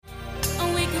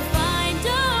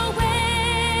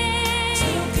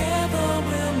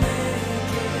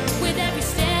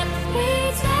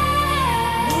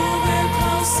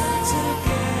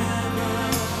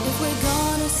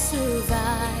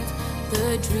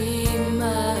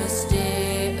must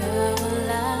stay alive.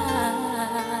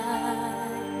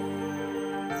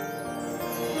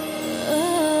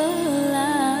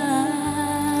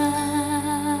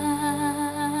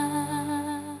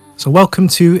 So welcome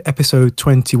to episode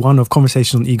 21 of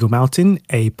Conversation on Eagle Mountain,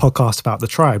 a podcast about the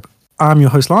tribe. I'm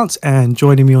your host Lance, and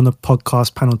joining me on the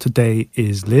podcast panel today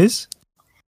is Liz.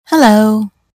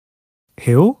 Hello.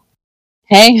 Hill.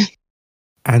 Hey.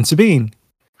 And Sabine.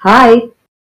 Hi.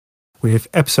 With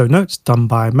episode notes done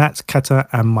by Matt, Kata,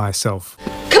 and myself.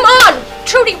 Come on!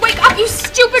 Trudy, wake up, you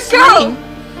stupid girl!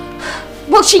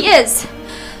 Well, she is.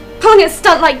 Pulling a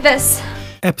stunt like this.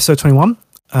 Episode 21.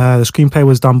 The screenplay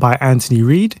was done by Anthony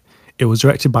Reed. It was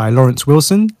directed by Lawrence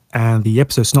Wilson, and the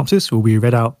episode synopsis will be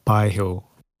read out by Hill.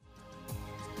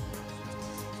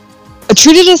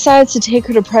 Trudy decides to take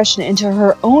her depression into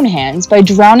her own hands by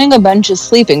drowning a bunch of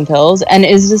sleeping pills and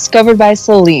is discovered by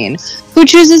Celine, who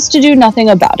chooses to do nothing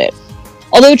about it.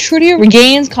 Although Trudy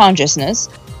regains consciousness,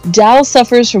 Dal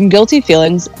suffers from guilty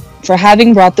feelings for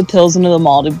having brought the pills into the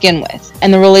mall to begin with,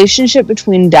 and the relationship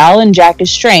between Dal and Jack is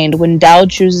strained when Dal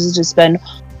chooses to spend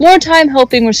more time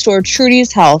helping restore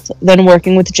Trudy's health than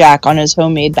working with Jack on his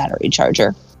homemade battery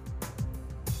charger.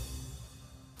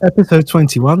 Episode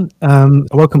 21,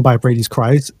 Awoken by Brady's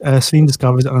Cries, Celine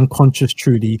discovers an unconscious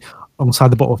Trudy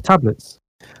alongside the bottle of tablets.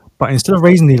 But instead of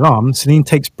raising the alarm, Celine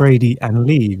takes Brady and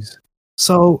leaves.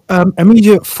 So,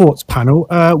 immediate thoughts panel.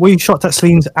 Were you shocked at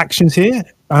Celine's actions here?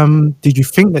 Did you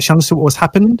think that she understood what was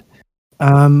happened?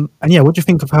 And yeah, what do you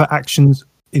think of her actions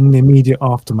in the immediate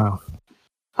aftermath?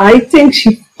 I think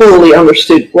she fully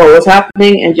understood what was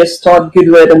happening and just thought good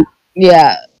riddance.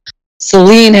 Yeah.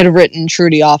 Celine had written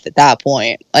Trudy off at that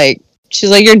point. Like, she's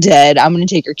like, you're dead. I'm going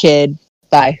to take your kid.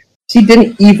 Bye. She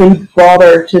didn't even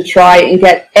bother to try and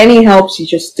get any help. She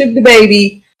just took the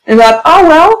baby and thought, oh,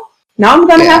 well, now I'm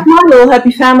going to have my little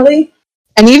happy family.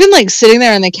 And even, like, sitting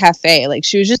there in the cafe, like,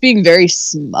 she was just being very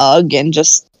smug and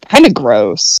just kind of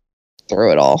gross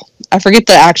through it all. I forget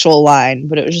the actual line,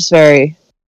 but it was just very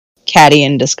catty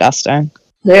and disgusting.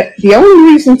 The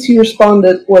only reason she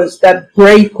responded was that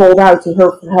Bray called out to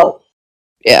her for help.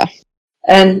 Yeah.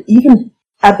 And even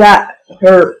at that,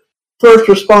 her first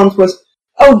response was,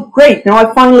 oh, great, now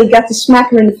I finally get to smack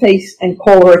her in the face and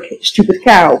call her a stupid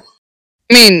cow.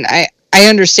 I mean, I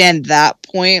understand that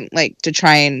point, like, to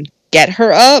try and get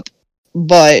her up,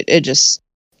 but it just,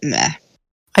 meh.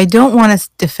 I don't want to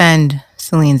defend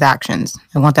Celine's actions.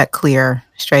 I want that clear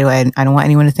straight away. I don't want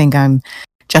anyone to think I'm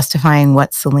justifying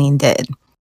what Celine did.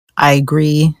 I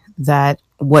agree that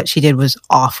what she did was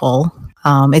awful.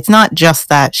 It's not just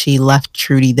that she left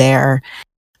Trudy there.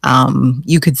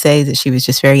 You could say that she was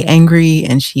just very angry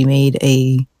and she made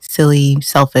a silly,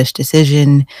 selfish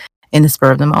decision in the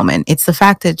spur of the moment. It's the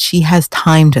fact that she has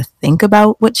time to think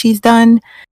about what she's done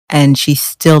and she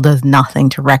still does nothing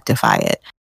to rectify it.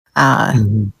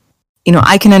 You know,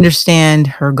 I can understand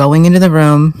her going into the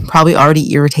room, probably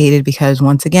already irritated because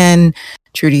once again,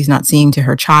 Trudy's not seeing to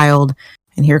her child.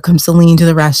 And here comes Celine to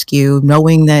the rescue,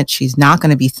 knowing that she's not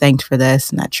going to be thanked for this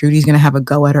and that Trudy's going to have a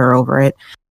go at her over it.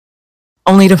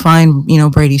 Only to find, you know,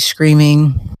 Brady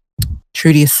screaming,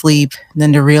 Trudy asleep, and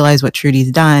then to realize what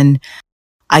Trudy's done.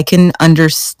 I can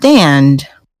understand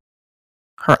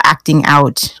her acting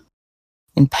out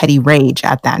in petty rage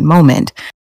at that moment.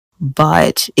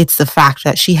 But it's the fact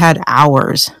that she had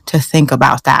hours to think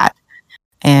about that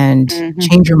and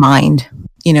change her mind,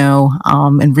 you know,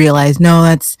 and realize, no,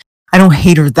 I don't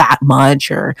hate her that much,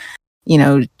 or, you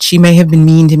know, she may have been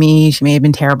mean to me, she may have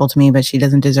been terrible to me, but she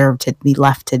doesn't deserve to be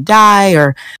left to die,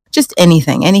 or just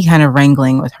anything, any kind of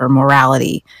wrangling with her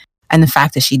morality. And the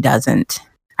fact that she doesn't,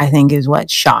 I think, is what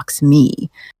shocks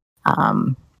me.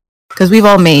 Because we've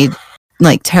all made,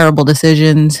 like, terrible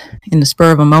decisions in the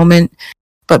spur of a moment,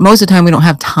 but most of the time we don't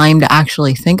have time to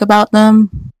actually think about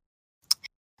them.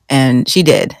 And she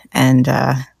did. And,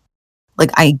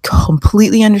 like, I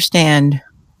completely understand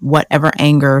whatever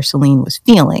anger Celine was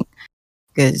feeling,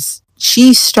 because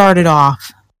she started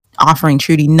off offering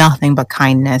Trudy nothing but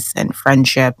kindness and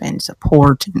friendship and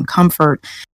support and comfort,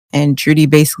 and Trudy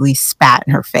basically spat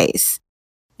in her face,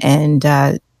 and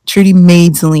Trudy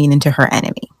made Celine into her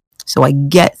enemy. So I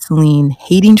get Celine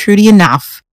hating Trudy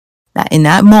enough that in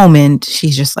that moment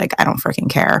she's just like, I don't freaking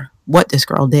care what this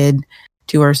girl did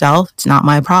to herself. It's not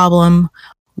my problem.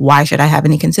 Why should I have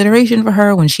any consideration for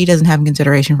her when she doesn't have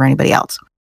consideration for anybody else?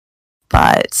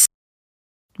 But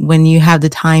when you have the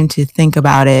time to think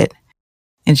about it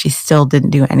and she still didn't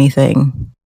do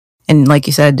anything, and like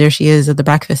you said, there she is at the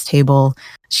breakfast table,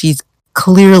 she's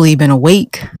clearly been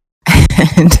awake.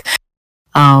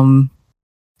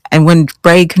 And when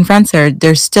Bray confronts her,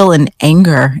 there's still an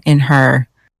anger in her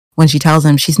when she tells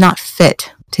him she's not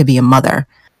fit to be a mother.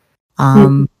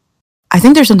 I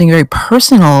think there's something very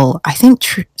personal. I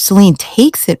think Celine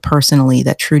takes it personally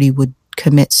that Trudy would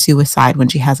commit suicide when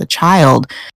she has a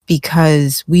child,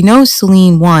 because we know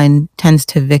Celine, one, tends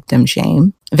to victim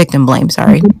blame,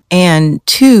 and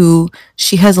two,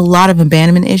 she has a lot of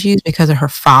abandonment issues because of her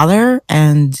father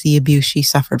and the abuse she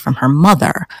suffered from her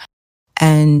mother.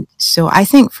 And so I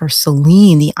think for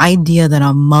Celine, the idea that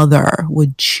a mother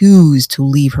would choose to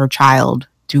leave her child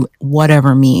through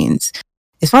whatever means,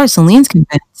 as far as Celine's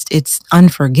convinced, it's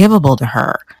unforgivable to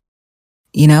her,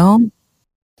 you know?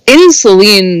 In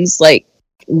Celine's, like,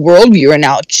 worldview right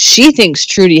now, she thinks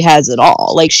Trudy has it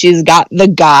all. Like, she's got the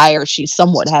guy, or she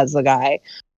somewhat has the guy.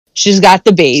 She's got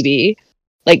the baby.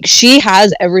 Like, she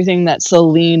has everything that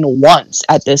Celine wants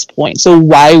at this point. So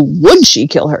why would she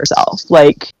kill herself?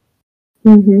 Like,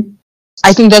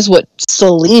 I think that's what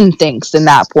Celine thinks in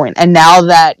that point. And now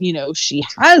that, you know, she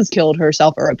has killed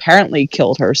herself, or apparently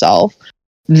killed herself,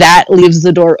 that leaves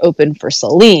the door open for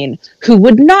Celine, who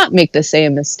would not make the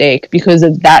same mistake because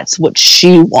that's what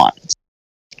she wants.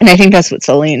 And I think that's what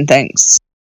Celine thinks.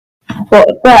 Well,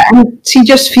 and she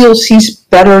just feels she's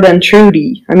better than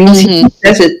Trudy. I mean, she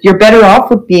says it, you're better off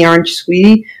with me, aren't you,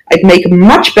 sweetie? I'd make a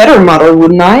much better mother,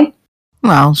 wouldn't I?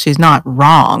 Well, she's not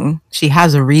wrong. She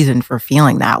has a reason for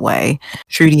feeling that way.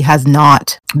 Trudy has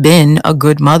not been a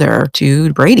good mother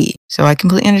to Brady. So I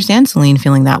completely understand Celine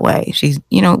feeling that way. She's,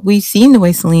 you know, we've seen the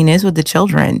way Celine is with the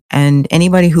children, and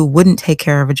anybody who wouldn't take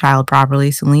care of a child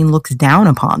properly, Celine looks down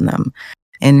upon them.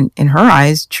 And in her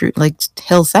eyes, like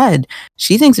Hill said,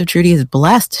 she thinks of Trudy as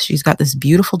blessed. She's got this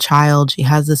beautiful child. She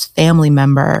has this family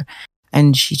member,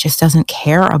 and she just doesn't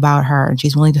care about her. And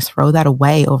she's willing to throw that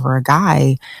away over a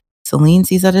guy. Celine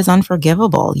sees that as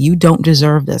unforgivable. You don't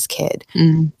deserve this kid,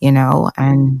 you know?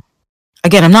 And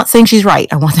again, I'm not saying she's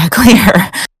right. I want that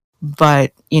clear.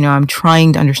 But, you know, I'm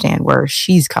trying to understand where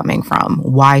she's coming from,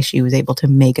 why she was able to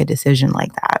make a decision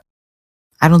like that.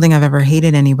 I don't think I've ever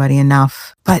hated anybody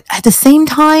enough. But at the same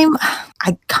time,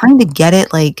 I kind of get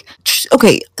it. Like,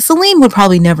 okay, Celine would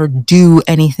probably never do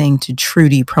anything to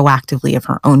Trudy proactively of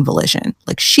her own volition.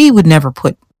 Like, she would never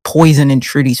put poison in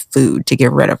Trudy's food to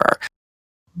get rid of her.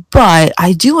 But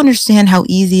I do understand how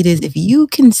easy it is if you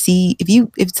can see,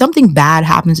 if something bad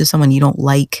happens to someone you don't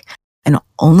like, and the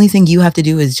only thing you have to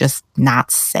do is just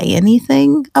not say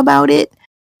anything about it,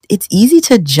 it's easy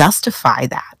to justify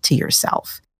that to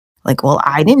yourself. Like, well,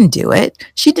 I didn't do it.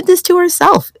 She did this to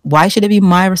herself. Why should it be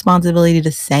my responsibility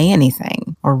to say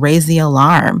anything or raise the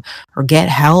alarm or get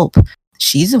help?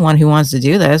 She's the one who wants to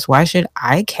do this. Why should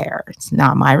I care? It's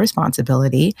not my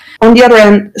responsibility. On the other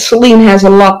hand, Celine has a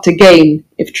lot to gain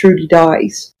if Trudy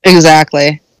dies.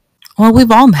 Exactly. Well, we've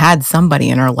all had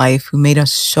somebody in our life who made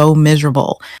us so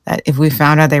miserable that if we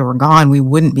found out they were gone, we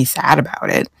wouldn't be sad about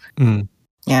it. You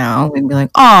know, we'd be like,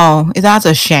 oh, that's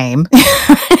a shame.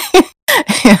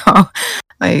 You know,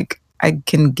 like, I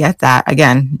can get that.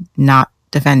 Again, not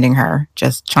defending her,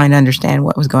 just trying to understand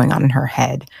what was going on in her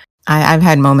head. I've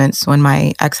had moments when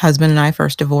my ex-husband and I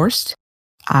first divorced.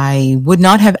 I would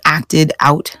not have acted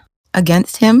out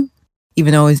against him,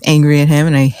 even though I was angry at him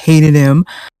and I hated him.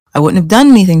 I wouldn't have done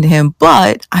anything to him,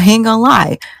 but I ain't gonna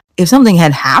lie. If something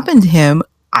had happened to him,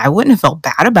 I wouldn't have felt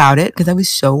bad about it because I was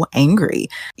so angry.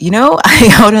 You know, I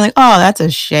would have been like, oh, that's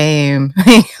a shame.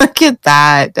 Look at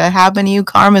that. That happened to you.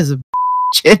 Karma's a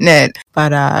bitch, isn't it?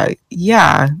 But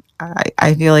yeah,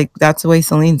 I feel like that's the way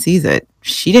Celine sees it.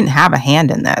 She didn't have a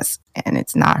hand in this, and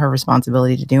it's not her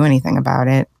responsibility to do anything about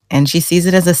it. And she sees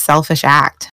it as a selfish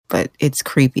act, but it's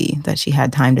creepy that she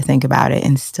had time to think about it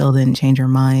and still didn't change her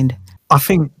mind. I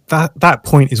think that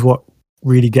point is what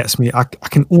really gets me. I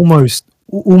can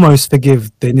almost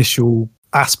forgive the initial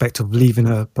aspect of leaving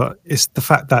her, but it's the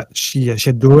fact that she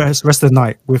had the rest of the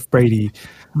night with Brady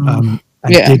and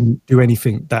didn't do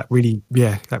anything that really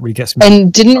gets me.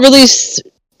 And didn't really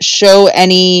show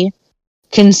any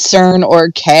concern or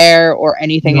care or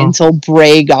anything until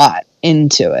Bray got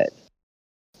into it.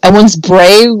 And once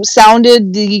Bray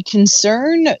sounded the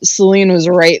concern, Celine was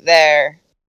right there.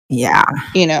 Yeah.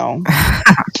 You know,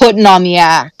 putting on the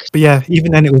act. But yeah,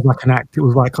 even then it was like an act. It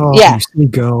was like, oh, yeah. You silly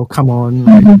girl, come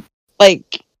on.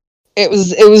 Like, it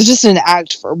was just an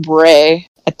act for Bray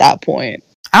at that point.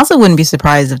 I also wouldn't be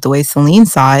surprised if the way Celine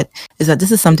saw it is that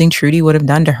this is something Trudy would have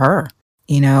done to her.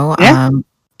 You know,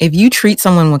 if you treat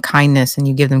someone with kindness and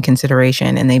you give them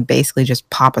consideration and they basically just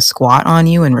pop a squat on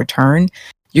you in return,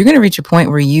 you're going to reach a point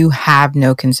where you have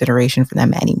no consideration for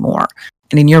them anymore.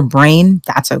 And in your brain,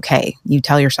 that's okay. You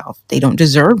tell yourself they don't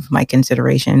deserve my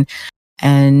consideration,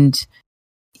 and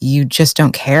you just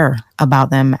don't care about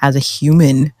them as a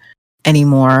human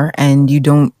anymore. And you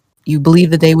don't You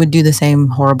believe that they would do the same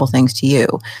horrible things to you.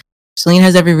 Celine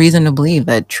has every reason to believe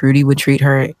that Trudy would treat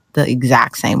her the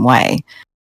exact same way.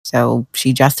 So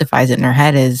she justifies it in her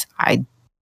head as,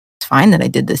 it's fine that I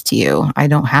did this to you. I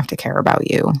don't have to care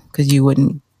about you because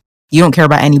you don't care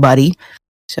about anybody.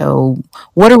 So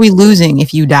what are we losing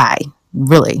if you die?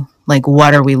 Really? Like,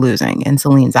 what are we losing in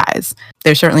Celine's eyes?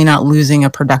 They're certainly not losing a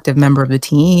productive member of the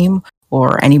team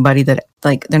or anybody that,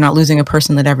 like, they're not losing a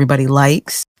person that everybody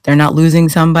likes. They're not losing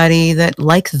somebody that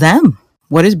likes them.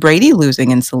 What is Brady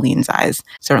losing in Celine's eyes?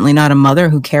 Certainly not a mother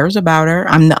who cares about her.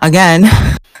 Again,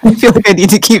 I feel like I need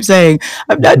to keep saying,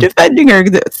 I'm not defending her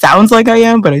because it sounds like I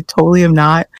am, but I totally am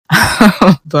not.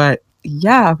 But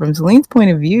yeah, from Celine's point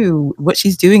of view, what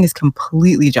she's doing is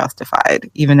completely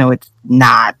justified, even though it's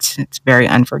not. It's very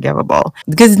unforgivable.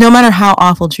 Because no matter how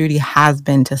awful Trudy has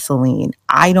been to Celine,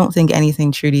 I don't think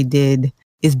anything Trudy did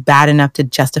is bad enough to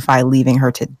justify leaving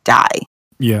her to die.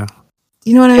 Yeah.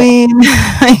 You know what I mean?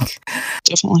 Like,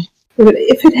 Definitely. But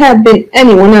if it had been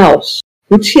anyone else,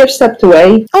 would she have stepped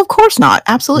away? of course not.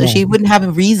 Absolutely. Yeah. She wouldn't have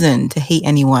a reason to hate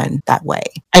anyone that way.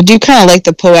 I do kind of like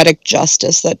the poetic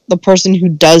justice that the person who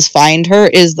does find her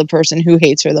is the person who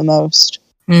hates her the most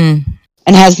Mm.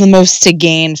 and has the most to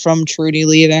gain from Trudy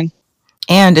leaving.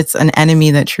 And it's an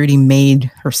enemy that Trudy made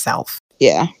herself.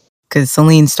 Yeah. Because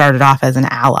Celine started off as an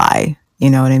ally. You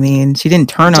know what I mean? She didn't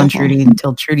turn on Definitely. Trudy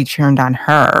until Trudy turned on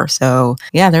her. So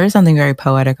yeah, there is something very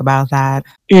poetic about that.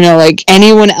 You know, like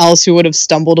anyone else who would have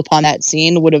stumbled upon that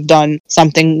scene would have done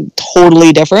something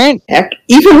totally different. Heck,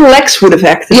 even Lex would have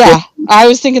acted. Yeah, I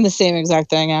was thinking the same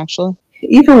exact thing, actually.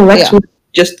 Even Lex Yeah. would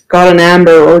have just got an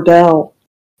Amber or Dell.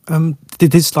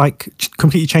 Did this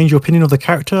completely change your opinion of the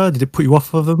character? Did it put you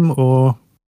off of them, or?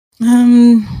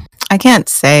 I can't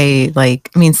say,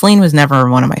 Celine was never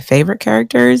one of my favorite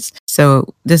characters.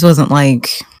 So this wasn't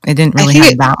it didn't really think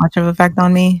have that much of an effect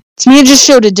on me. To me, it just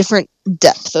showed a different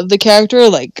depth of the character.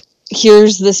 Like,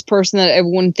 here's this person that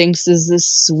everyone thinks is this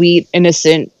sweet,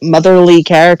 innocent, motherly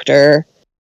character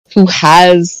who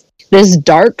has this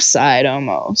dark side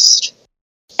almost.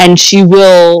 And she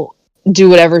will do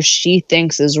whatever she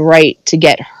thinks is right to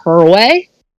get her way,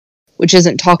 which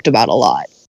isn't talked about a lot.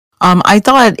 I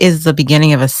thought it is the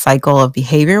beginning of a cycle of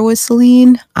behavior with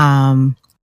Celine.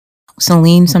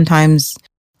 Celine sometimes,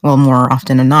 well, more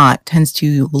often than not, tends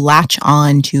to latch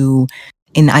on to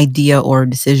an idea or a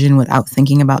decision without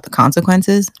thinking about the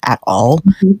consequences at all.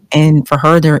 Mhm. And for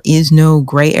her, there is no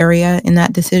gray area in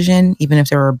that decision. Even if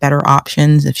there are better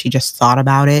options, if she just thought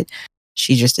about it,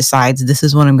 she just decides this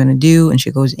is what I'm going to do. And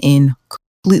she goes in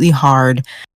completely hard.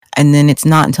 And then it's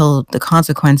not until the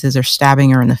consequences are stabbing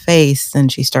her in the face, then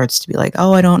she starts to be like,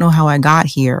 oh, I don't know how I got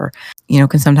here.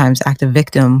 Can sometimes act a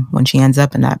victim when she ends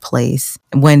up in that place.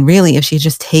 When really, if she had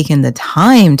just taken the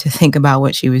time to think about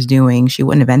what she was doing, she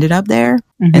wouldn't have ended up there.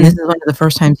 Mm-hmm. And this is one of the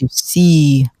first times you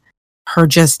see her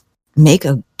just make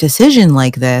a decision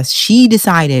like this. She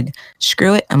decided,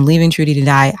 screw it, I'm leaving Trudy to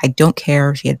die. I don't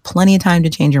care. She had plenty of time to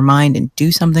change her mind and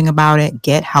do something about it,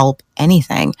 get help,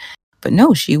 anything. But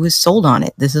no, she was sold on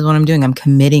it. This is what I'm doing. I'm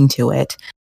committing to it.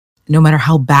 No matter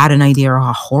how bad an idea or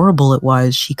how horrible it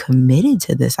was, she committed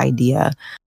to this idea.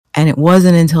 And it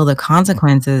wasn't until the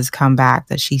consequences come back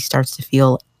that she starts to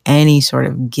feel any sort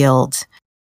of guilt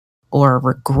or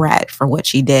regret for what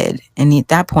she did. And at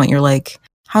that point, you're like,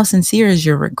 how sincere is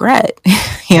your regret?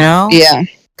 Yeah.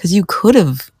 Because you could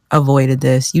have avoided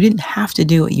this. You didn't have to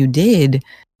do what you did.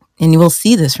 And you will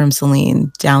see this from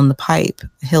Celine down the pipe.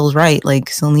 Hill's right.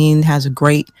 Celine has a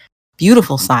great,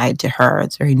 beautiful side to her.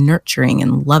 It's very nurturing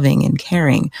and loving and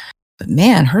caring. But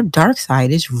man, her dark side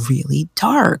is really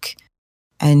dark.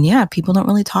 And yeah, people don't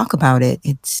really talk about it.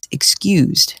 It's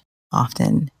excused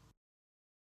often.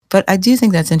 But I do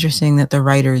think that's interesting that the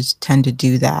writers tend to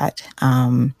do that.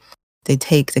 They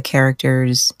take the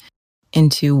characters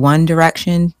into one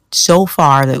direction so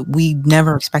far that we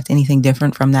never expect anything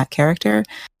different from that character.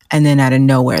 And then out of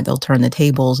nowhere, they'll turn the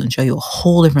tables and show you a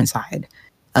whole different side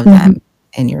of them.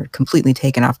 And you're completely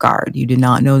taken off guard. You did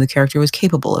not know the character was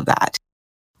capable of that.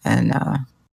 And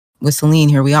with Celine,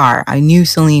 here we are. I knew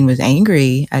Celine was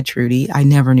angry at Trudy. I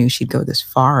never knew she'd go this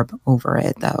far over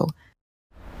it, though.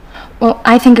 Well,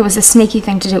 I think it was a sneaky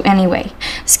thing to do anyway.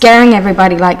 Scaring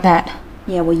everybody like that.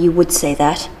 Yeah, well, you would say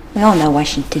that. We all know why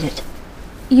she did it.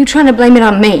 You trying to blame it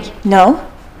on me? No.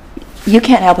 You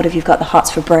can't help it if you've got the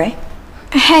hots for Bray.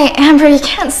 Hey, Amber, you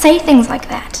can't say things like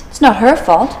that. It's not her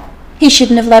fault. He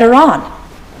shouldn't have let her on.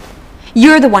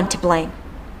 You're the one to blame.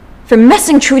 For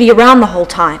messing Trudy around the whole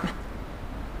time.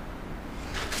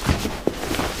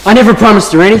 I never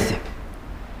promised her anything.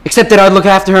 Except that I'd look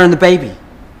after her and the baby.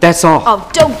 That's all. Oh,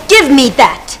 don't give me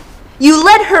that! You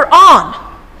led her on!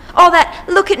 All that,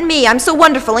 look at me, I'm so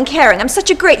wonderful and caring, I'm such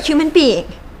a great human being.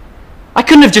 I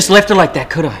couldn't have just left her like that,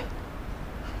 could I?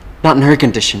 Not in her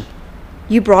condition.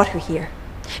 You brought her here.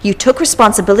 You took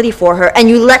responsibility for her and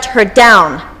you let her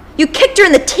down. You kicked her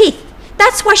in the teeth.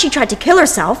 That's why she tried to kill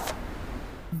herself.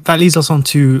 That leads us on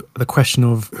to the question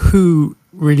of who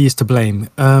really is to blame.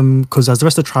 Because as the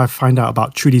rest of the tribe find out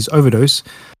about Trudy's overdose,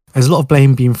 there's a lot of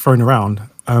blame being thrown around.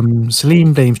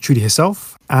 Celine blames Trudy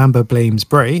herself, Amber blames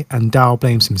Bray, and Dal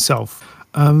blames himself.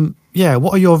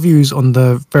 What are your views on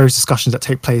the various discussions that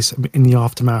take place in the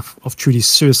aftermath of Trudy's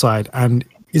suicide? And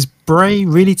is Bray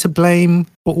really to blame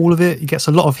for all of it? He gets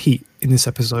a lot of heat in this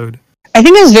episode. I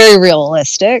think it's very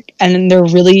realistic, and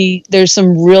there's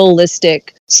some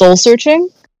realistic soul searching.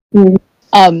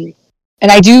 And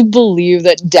I do believe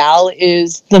that Dal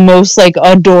is the most like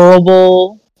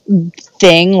adorable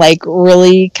thing, like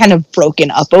really kind of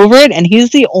broken up over it, and he's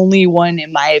the only one,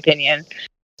 in my opinion,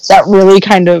 that really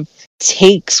kind of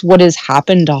takes what has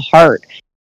happened to heart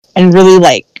and really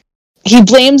like he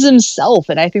blames himself,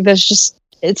 and I think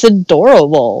it's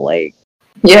adorable. Like,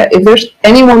 yeah, if there's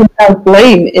anyone without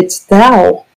blame, it's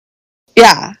Dal.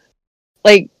 Yeah,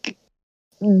 like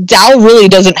Dal really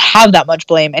doesn't have that much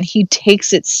blame, and he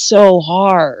takes it so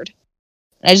hard.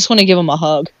 I just want to give him a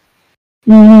hug.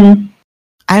 Mm-hmm.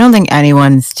 I don't think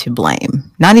anyone's to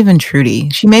blame. Not even Trudy.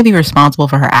 She may be responsible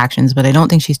for her actions, but I don't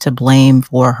think she's to blame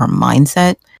for her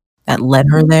mindset that led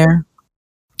her there.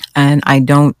 And I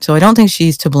don't think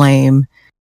she's to blame,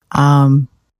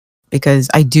 because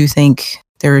I do think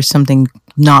there is something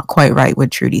not quite right with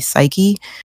Trudy's psyche,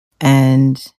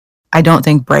 and I don't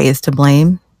think Bray is to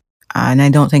blame. And I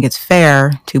don't think it's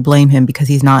fair to blame him because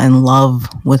he's not in love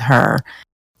with her,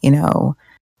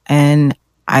 and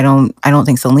I don't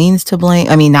think Celine's to blame.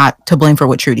 I mean, not to blame for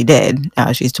what Trudy did.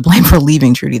 She's to blame for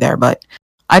leaving Trudy there, but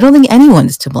I don't think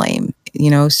anyone's to blame.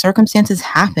 Circumstances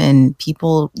happen.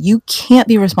 You can't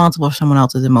be responsible for someone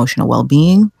else's emotional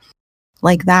well-being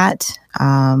like that.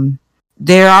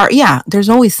 There's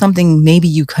always something maybe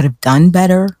you could have done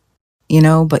better,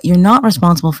 but you're not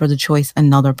responsible for the choice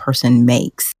another person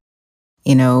makes.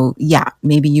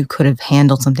 Maybe you could have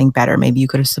handled something better. Maybe you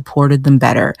could have supported them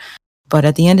better. But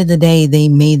at the end of the day, they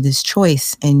made this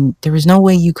choice, and there was no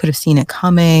way you could have seen it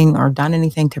coming or done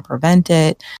anything to prevent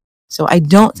it. So I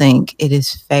don't think it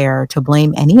is fair to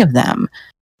blame any of them.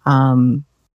 Dal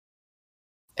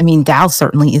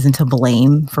certainly isn't to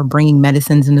blame for bringing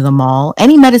medicines into the mall.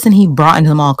 Any medicine he brought into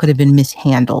the mall could have been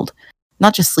mishandled.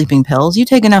 Not just sleeping pills. You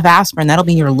take enough aspirin, that'll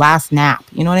be your last nap.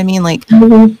 You know what I mean? Like,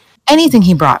 anything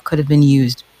he brought could have been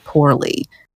used poorly.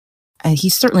 And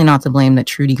he's certainly not to blame that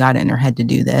Trudy got it in her head to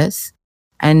do this.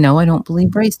 And no, I don't believe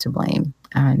Bray's to blame.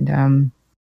 And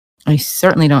I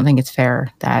certainly don't think it's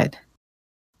fair that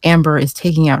Amber is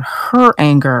taking out her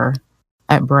anger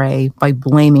at Bray by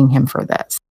blaming him for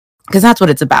this. Because that's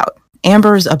what it's about.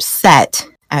 Amber's upset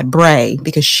at Bray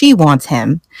because she wants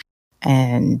him,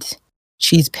 and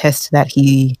she's pissed that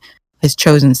he has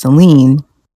chosen Celine,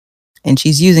 and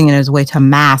she's using it as a way to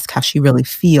mask how she really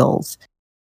feels.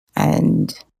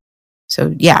 And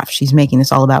so, she's making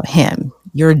this all about him.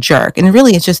 You're a jerk. And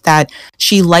really, it's just that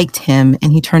she liked him,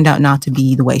 and he turned out not to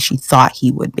be the way she thought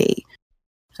he would be.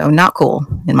 So not cool,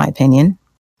 in my opinion.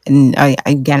 And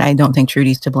I don't think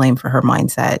Trudy's to blame for her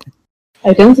mindset.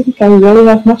 I don't think I really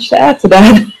have much to add to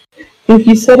that. I think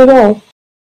you said it all.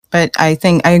 But I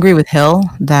think I agree with Hill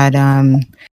that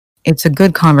it's a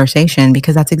good conversation,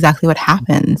 because that's exactly what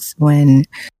happens when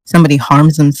somebody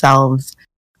harms themselves.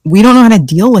 We don't know how to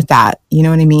deal with that. You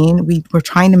know what I mean? We're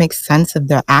trying to make sense of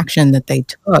the action that they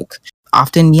took.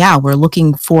 Often, we're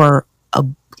looking for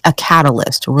a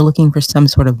catalyst, or we're looking for some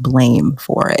sort of blame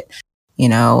for it,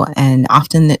 and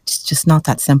often it's just not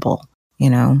that simple,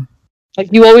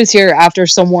 Like, you always hear after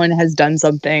someone has done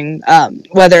something,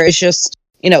 whether it's just,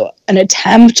 an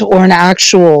attempt or an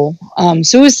actual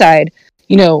suicide,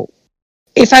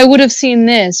 if I would have seen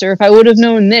this, or if I would have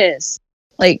known this,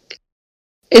 like,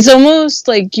 it's almost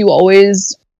like you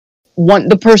always want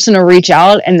the person to reach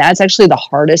out, and that's actually the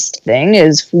hardest thing,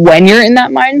 is when you're in that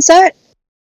mindset.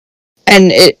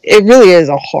 And it really is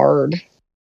a hard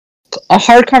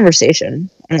conversation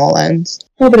on all ends.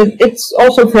 No, but it's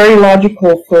also very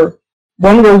logical for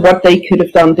wonder what they could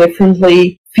have done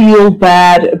differently, feel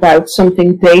bad about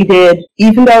something they did,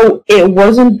 even though it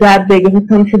wasn't that big of a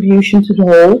contribution to the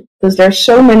whole, because there's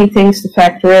so many things to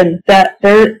factor in that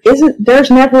there's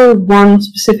never one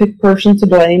specific person to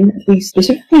blame. At least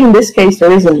specifically in this case,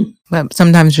 there isn't. But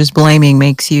sometimes just blaming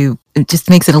makes it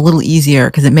a little easier,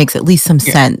 because it makes at least some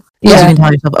sense. Yeah. You can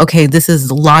tell yourself, okay, this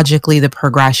is logically the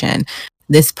progression.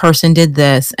 This person did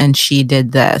this, and she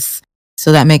did this.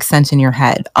 So that makes sense in your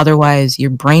head. Otherwise, your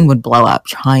brain would blow up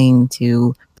trying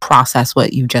to process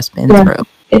what you've just been through.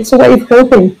 It's a way of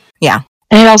coping. Yeah.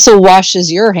 And it also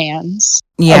washes your hands.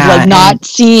 Yeah. Of like not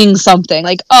seeing something.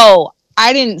 Like, oh,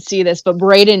 I didn't see this, but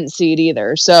Bray didn't see it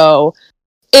either. So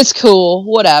it's cool.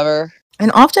 Whatever.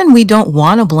 And often we don't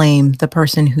want to blame the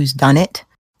person who's done it.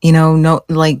 You know, no,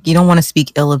 like you don't want to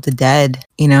speak ill of the dead.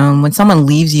 You know, and when someone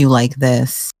leaves you like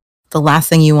this, the last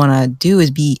thing you want to do is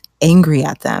be angry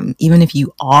at them, even if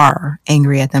you are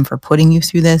angry at them for putting you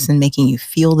through this and making you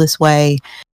feel this way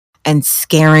and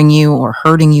scaring you or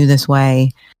hurting you this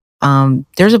way.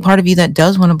 There's a part of you that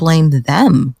does want to blame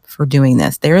them for doing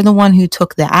this. They're the one who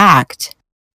took the act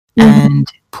and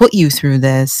put you through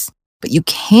this, but you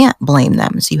can't blame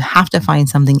them. So you have to find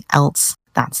something else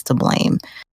that's to blame.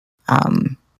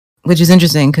 Which is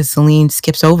interesting because Celine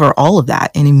skips over all of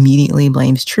that and immediately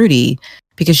blames Trudy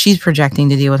because she's projecting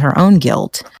to deal with her own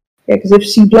guilt. Yeah, because if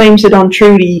she blames it on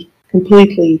Trudy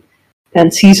completely,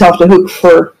 then she's off the hook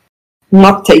for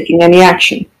not taking any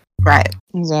action. Right.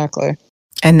 Exactly.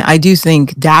 And I do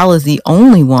think Dal is the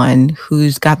only one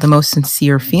who's got the most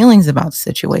sincere feelings about the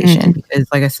situation. Because,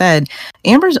 like I said,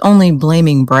 Amber's only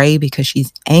blaming Bray because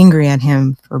she's angry at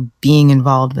him for being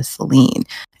involved with Celine.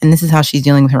 And this is how she's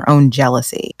dealing with her own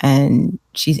jealousy. And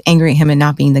she's angry at him and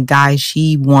not being the guy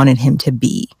she wanted him to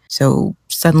be. So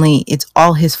suddenly it's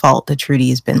all his fault that Trudy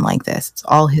has been like this. It's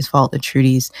all his fault that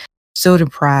Trudy's so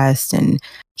depressed and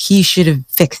he should have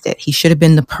fixed it. He should have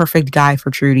been the perfect guy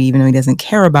for Trudy, even though he doesn't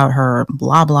care about her,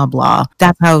 blah, blah, blah.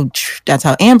 That's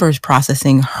how Amber's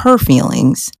processing her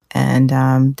feelings. And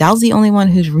Dal's the only one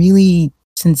who's really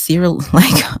sincere,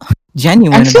 like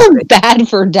genuine. I feel bad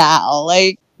for Dal.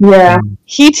 Like, yeah,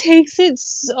 he takes it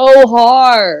so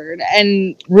hard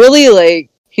and really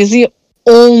like he's the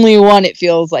only one it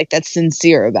feels like that's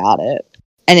sincere about it.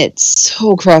 And it's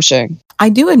so crushing. I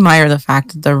do admire the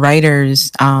fact that the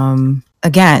writers,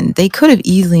 again, they could have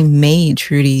easily made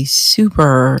Trudy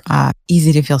super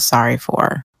easy to feel sorry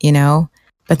for, you know,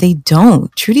 but they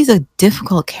don't. Trudy's a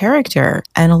difficult character,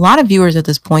 and a lot of viewers at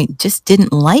this point just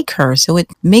didn't like her. So it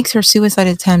makes her suicide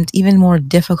attempt even more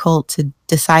difficult to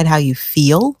decide how you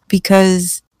feel,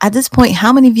 because at this point,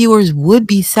 how many viewers would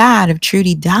be sad if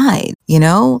Trudy died? You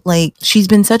know, like she's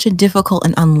been such a difficult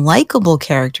and unlikable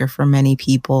character for many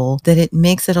people that it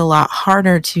makes it a lot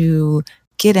harder to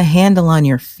get a handle on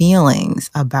your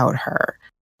feelings about her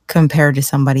compared to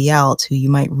somebody else who you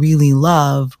might really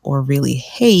love or really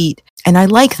hate. And I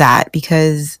like that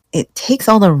because it takes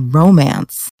all the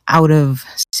romance out of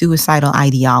suicidal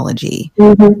ideology.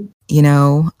 You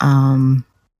know,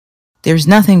 there's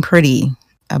nothing pretty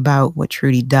about what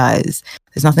Trudy does.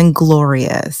 There's nothing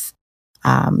glorious.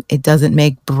 It doesn't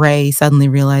make Bray suddenly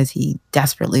realize he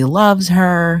desperately loves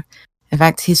her. In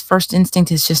fact, his first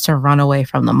instinct is just to run away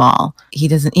from the mall. He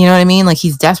doesn't, you know what I mean? Like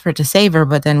he's desperate to save her,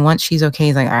 but then once she's okay,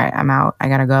 he's like, all right, I'm out. I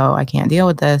gotta go. I can't deal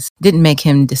with this. Didn't make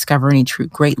him discover any true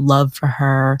great love for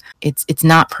her. It's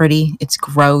not pretty. It's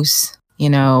gross, you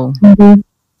know.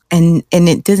 And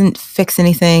it doesn't fix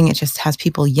anything. It just has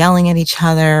people yelling at each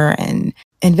other, and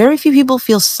very few people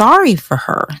feel sorry for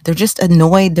her. They're just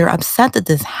annoyed. They're upset that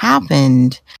this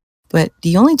happened. But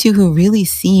the only two who really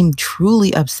seem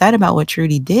truly upset about what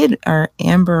Trudy did are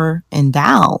Amber and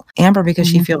Dal. Amber because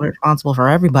she feels responsible for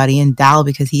everybody, and Dal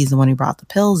because he's the one who brought the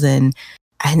pills in.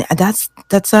 And that's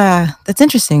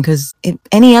interesting because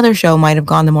any other show might have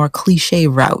gone the more cliche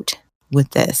route with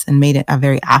this and made it a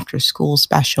very after school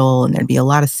special, and there'd be a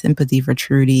lot of sympathy for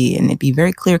Trudy, and it'd be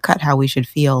very clear cut how we should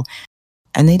feel.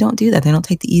 And they don't do that. They don't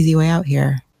take the easy way out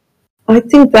here. I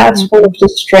think that's one of the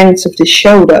strengths of the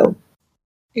show, though.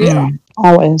 Yeah,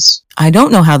 always. I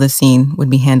don't know how the scene would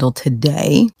be handled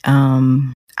today.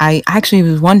 I actually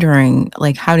was wondering,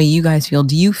 like, how do you guys feel?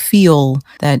 Do you feel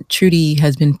that Trudy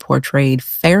has been portrayed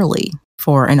fairly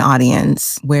for an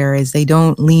audience, whereas they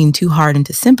don't lean too hard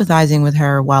into sympathizing with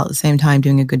her while at the same time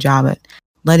doing a good job at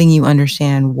letting you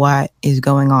understand what is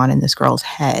going on in this girl's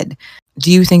head? Do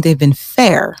you think they've been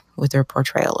fair with their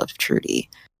portrayal of Trudy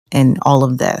and all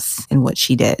of this and what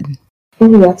she did?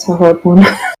 Ooh, that's a hard one.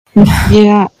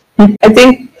 Yeah. I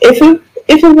think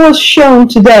if it was shown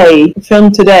today,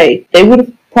 filmed today, they would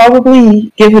have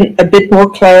probably given a bit more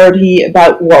clarity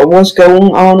about what was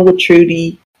going on with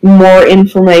Trudy, more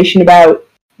information about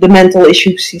the mental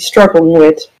issues she's struggling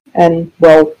with, and,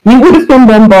 well, we would have been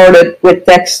bombarded with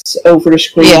texts over the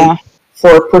screen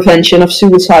for prevention of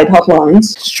suicide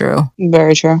hotlines. It's true.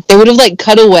 Very true. They would have, like,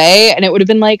 cut away, and it would have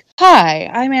been like, hi,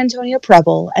 I'm Antonia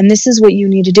Preble, and this is what you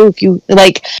need to do. If you,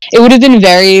 like, it would have been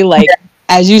very, like,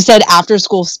 as you said, after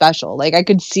school special. Like, I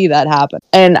could see that happen.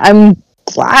 And I'm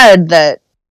glad that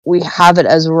we have it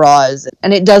as raw as,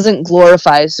 and it doesn't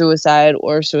glorify suicide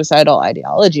or suicidal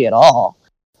ideology at all.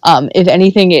 If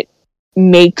anything, it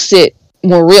makes it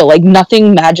more real. Like,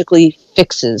 nothing magically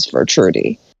fixes for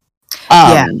Trudy.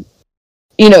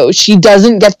 You know, she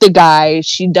doesn't get the guy.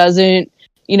 She doesn't,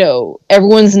 you know,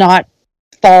 everyone's not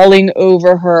falling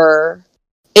over her.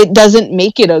 It doesn't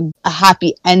make it a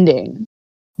happy ending.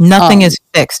 Nothing is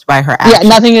fixed by her actions. Yeah,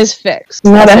 nothing is fixed.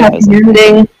 Not a happy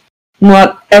ending.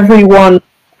 Not everyone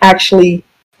actually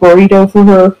worried over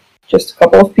her. Just a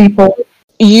couple of people.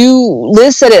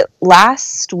 Liz said it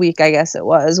last week, I guess it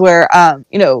was, where,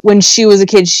 you know, when she was a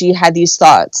kid, she had these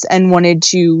thoughts and wanted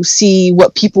to see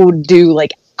what people would do,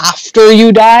 like, after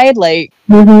you died. Like,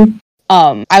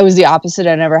 I was the opposite.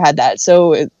 I never had that.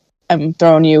 So I'm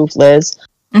throwing you, Liz.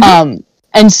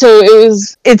 And so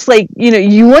it's like, you know,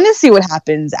 you want to see what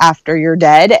happens after you're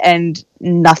dead, and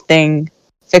nothing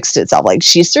fixed itself. Like,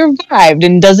 she survived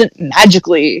and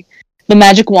the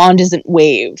magic wand isn't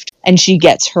waved, and she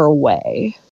gets her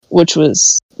way, which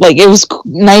was, like, it was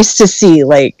nice to see,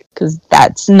 like, because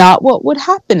that's not what would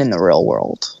happen in the real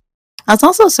world. I was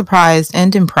also surprised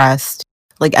and impressed,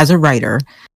 like, as a writer,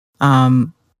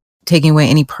 taking away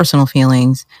any personal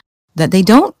feelings, that they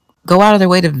don't go out of their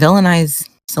way to villainize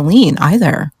Celine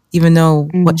either, even though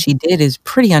what she did is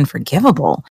pretty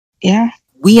unforgivable. Yeah.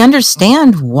 We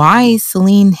understand why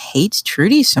Celine hates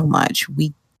Trudy so much.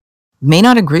 We may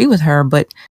not agree with her,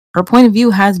 but her point of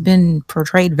view has been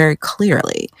portrayed very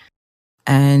clearly.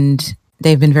 And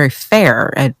they've been very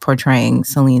fair at portraying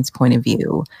Celine's point of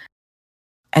view.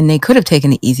 And they could have taken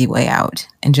the easy way out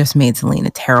and just made Celine a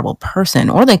terrible person.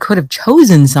 Or they could have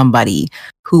chosen somebody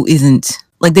who isn't,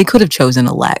 like, they could have chosen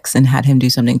Alex and had him do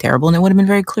something terrible, and it would have been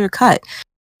very clear cut.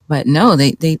 But no,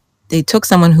 they took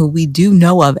someone who we do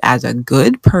know of as a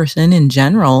good person in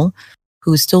general,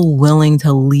 who's still willing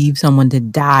to leave someone to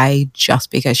die just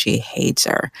because she hates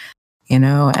her, you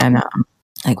know? And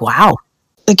like, wow.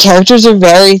 The characters are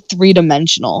very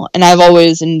three-dimensional, and I've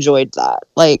always enjoyed that.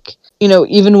 Like, you know,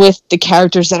 even with the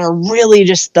characters that are really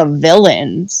just the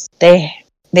villains, they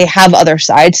have other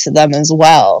sides to them as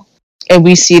well. And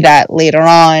we see that later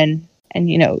on. And,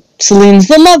 you know, Celine's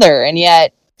the mother, and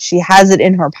yet she has it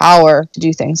in her power to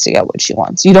do things to get what she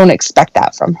wants. You don't expect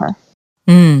that from her.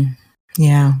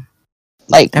 Yeah.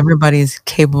 Like, everybody's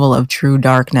capable of true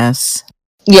darkness.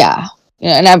 Yeah.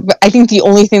 And I think the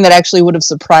only thing that actually would have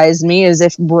surprised me is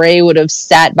if Bray would have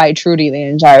sat by Trudy the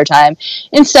entire time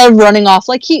instead of running off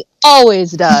like he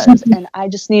always does. And I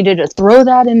just needed to throw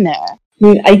that in there. I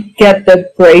mean, I get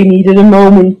that Bray needed a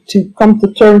moment to come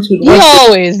to terms with He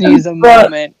always needs a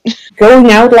moment.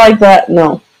 Going out like that,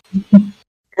 no.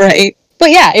 Right. But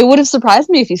yeah, it would have surprised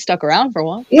me if he stuck around for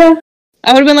one. Yeah.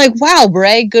 I would have been like, wow,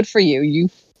 Bray, good for you. You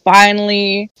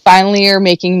finally are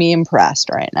making me impressed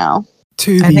right now.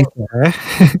 To be fair.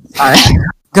 Sorry.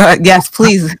 Go ahead. Yes,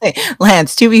 please.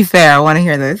 Lance, to be fair, I want to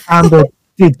hear this. Amber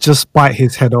did just bite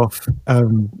his head off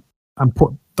and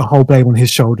put the whole blame on his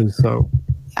shoulders. So,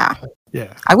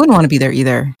 yeah. I wouldn't want to be there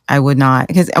either. I would not.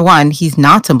 Because, one, he's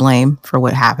not to blame for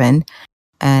what happened.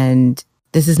 And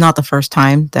this is not the first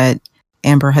time that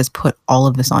Amber has put all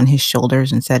of this on his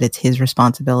shoulders and said it's his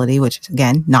responsibility, which is,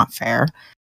 again, not fair.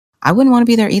 I wouldn't want to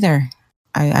be there either.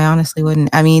 I honestly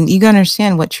wouldn't. I mean, you gotta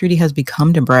understand what Trudy has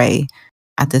become to Bray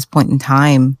at this point in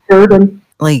time. Burden.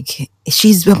 Like,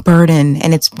 she's a burden,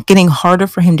 and it's getting harder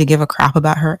for him to give a crap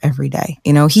about her every day.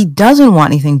 You know, he doesn't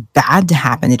want anything bad to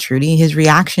happen to Trudy. His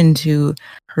reaction to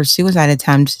her suicide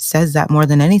attempt says that more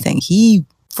than anything. He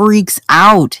freaks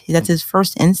out. That's his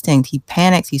first instinct. He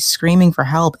panics. He's screaming for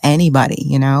help. Anybody,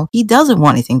 you know? He doesn't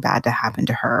want anything bad to happen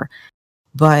to her.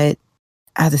 But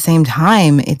at the same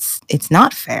time, it's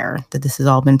not fair that this has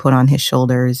all been put on his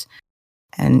shoulders.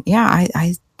 And yeah,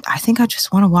 I think I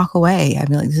just want to walk away. I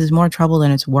mean, like, this is more trouble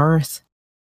than it's worth.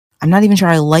 I'm not even sure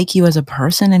I like you as a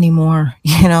person anymore.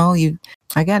 You know,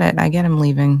 I get it. I get him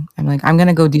leaving. I'm like, I'm going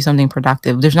to go do something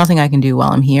productive. There's nothing I can do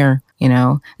while I'm here, you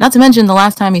know? Not to mention the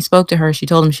last time he spoke to her, she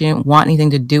told him she didn't want anything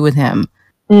to do with him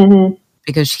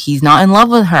because he's not in love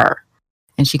with her.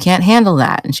 And she can't handle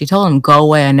that. And she told him, go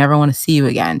away. I never want to see you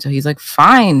again. So he's like,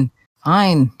 fine.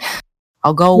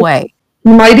 I'll go away.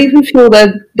 You might even feel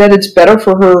that it's better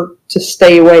for her to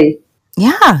stay away.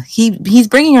 Yeah, he's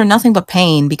bringing her nothing but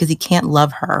pain because he can't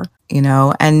love her, you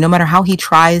know? And no matter how he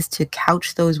tries to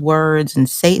couch those words and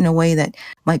say it in a way that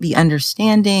might be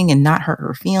understanding and not hurt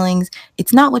her feelings,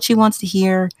 it's not what she wants to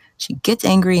hear. She gets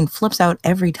angry and flips out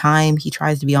every time he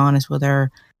tries to be honest with her.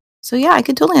 So yeah, I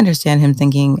could totally understand him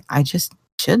thinking, I just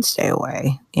should stay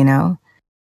away, you know?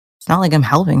 It's not like I'm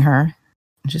helping her.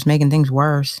 I'm just making things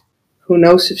worse. Who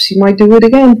knows if she might do it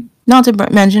again? Not to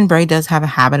mention, Bray does have a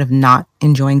habit of not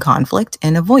enjoying conflict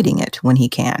and avoiding it when he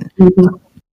can.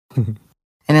 Mhm.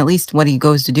 And at least what he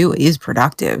goes to do is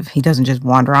productive. He doesn't just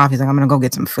wander off. He's like, I'm going to go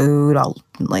get some food. I'll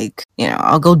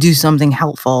go do something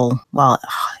helpful while,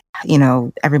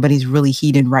 everybody's really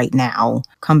heated right now.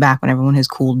 Come back when everyone has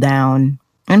cooled down. And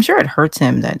I'm sure it hurts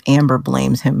him that Amber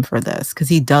blames him for this because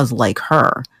he does like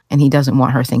her and he doesn't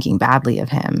want her thinking badly of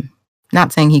him.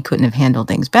 Not saying he couldn't have handled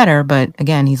things better, but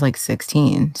again, he's like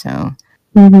 16. So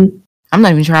Mhm. I'm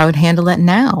not even sure I would handle that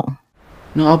now.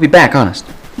 No, I'll be back, honest.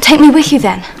 Take me with you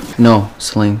then. No,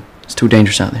 Celine. It's too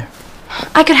dangerous out there.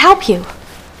 I could help you.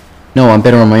 No, I'm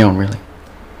better on my own, really.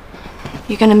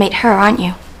 You're gonna meet her, aren't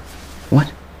you?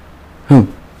 What? Who?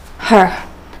 Her.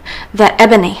 That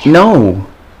Ebony. No!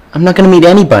 I'm not gonna meet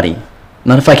anybody.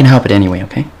 Not if I can help it anyway,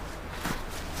 okay?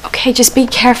 Okay, just be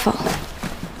careful.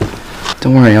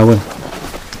 Don't worry, I will.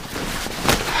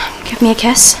 Give me a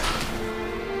kiss.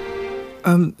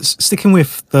 Sticking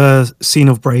with the scene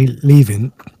of Bray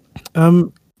leaving,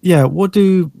 what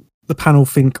do the panel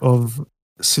think of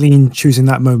Celine choosing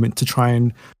that moment to try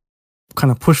and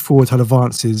kind of push forward her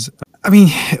advances? I mean,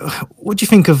 what do you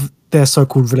think of their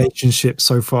so-called relationship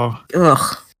so far?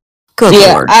 Ugh. Good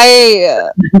Yeah, Lord.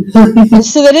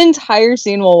 so that entire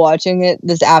scene while watching it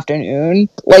this afternoon,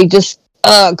 like just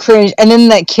cringe, and then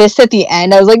that kiss at the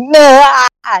end, I was like, nah,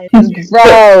 it's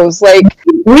gross. Like,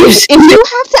 if you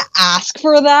have to ask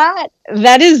for that,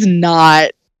 that is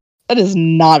not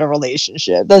a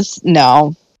relationship. That's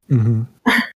no. Mm-hmm.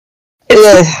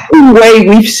 It's the way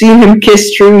we've seen him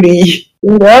kiss Trudy.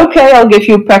 Okay, I'll give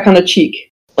you a peck on the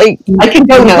cheek. Like, I can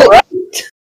go now, right?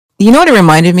 You know what it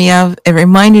reminded me of? It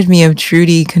reminded me of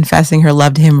Trudy confessing her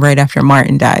love to him right after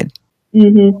Martin died.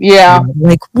 Mm-hmm. yeah.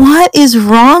 Like, what is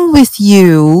wrong with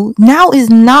you? Now is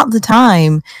not the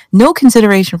time. No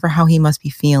consideration for how he must be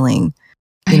feeling.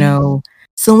 You know,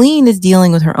 Celine is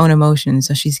dealing with her own emotions,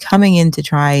 so she's coming in to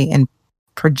try and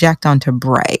project onto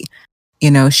Bray.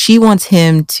 You know, she wants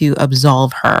him to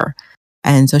absolve her.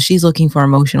 And so she's looking for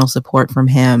emotional support from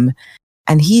him.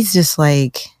 And he's just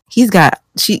like, she's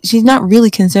not really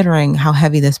considering how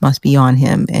heavy this must be on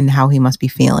him and how he must be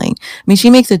feeling. I mean, she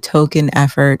makes a token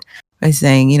effort by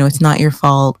saying, you know, it's not your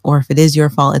fault, or if it is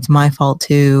your fault, it's my fault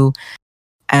too.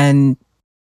 And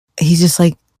he's just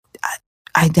like,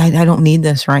 I don't need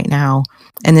this right now.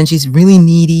 And then she's really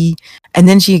needy. And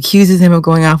then she accuses him of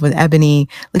going off with Ebony.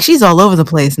 Like, she's all over the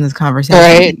place in this conversation.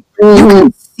 Right. You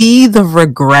can see the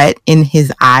regret in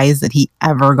his eyes that he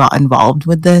ever got involved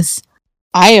with this.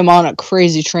 I am on a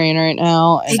crazy train right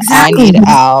now, and Exactly. I need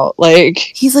out. Like,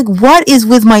 He's like, what is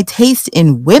with my taste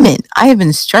in women? I have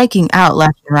been striking out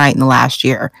left and right in the last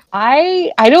year.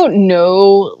 I don't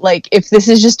know, like, if this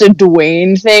is just a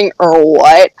Dwayne thing or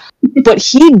what, but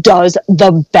he does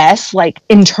the best, like,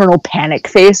 internal panic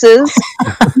faces.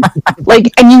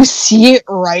 Like, and you see it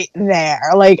right there.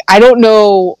 Like, I don't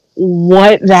know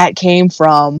what that came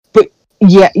from, but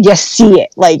yeah, you see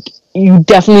it. Like, you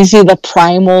definitely see the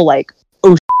primal, like,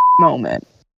 oh moment.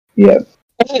 Yeah.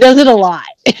 And he does it a lot.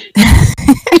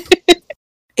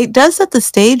 It does set the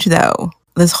stage, though.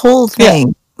 This whole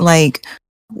thing. Like,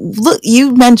 look,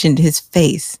 you mentioned his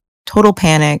face. Total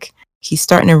panic. He's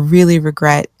starting to really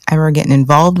regret ever getting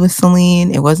involved with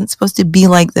Celine. It wasn't supposed to be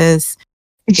like this.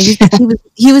 He'd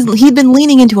been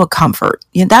leaning into a comfort.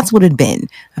 You know, that's what it'd been.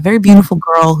 A very beautiful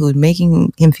girl who was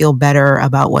making him feel better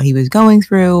about what he was going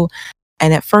through.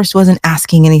 And at first wasn't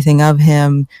asking anything of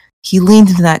him. He leaned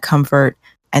into that comfort.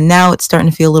 And now it's starting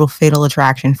to feel a little fatal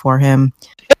attraction for him.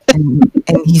 And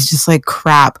he's just like,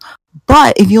 crap.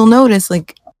 But if you'll notice,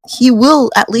 like, he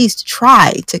will at least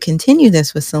try to continue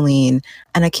this with Celine.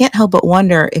 And I can't help but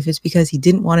wonder if it's because he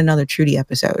didn't want another Trudy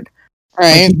episode.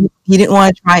 Right. Like, he didn't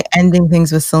want to try ending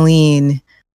things with Celine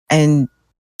and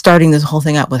starting this whole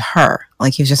thing up with her.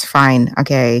 Like, he was just fine.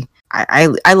 Okay,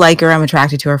 I like her. I'm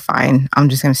attracted to her. Fine. I'm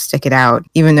just going to stick it out.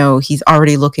 Even though he's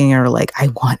already looking at her like, I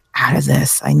want out of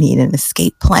this. I need an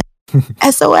escape plan.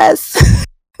 SOS.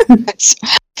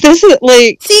 This is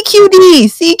like CQD.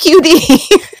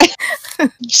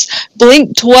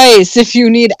 blink twice if you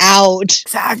need out.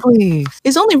 Exactly.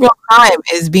 His only real crime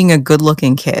is being a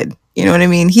good-looking kid. You know what I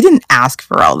mean? He didn't ask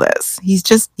for all this. He's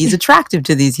attractive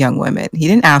to these young women. He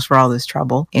didn't ask for all this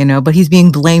trouble, you know, but he's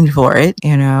being blamed for it,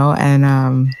 you know,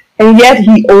 and yet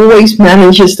he always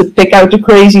manages to pick out the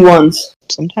crazy ones.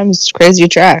 Sometimes crazy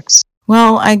tracks.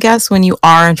 well, I guess when you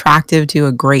are attractive to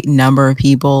a great number of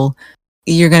people,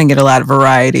 you're going to get a lot of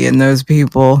variety in those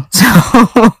people. So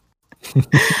some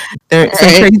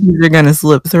crazies are going to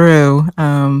slip through.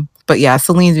 But yeah,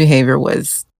 Celine's behavior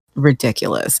was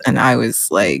ridiculous. And I was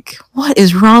like, what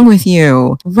is wrong with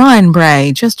you? Run,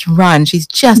 Bray. Just run. She's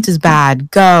just as bad.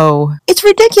 Go. It's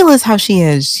ridiculous how she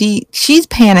is. She's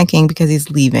panicking because he's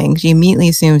leaving. She immediately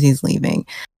assumes he's leaving.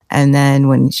 And then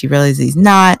when she realizes he's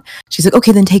not, she's like,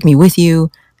 okay, then take me with you.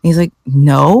 And he's like,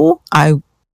 no, I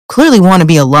clearly want to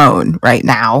be alone right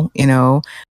now, you know?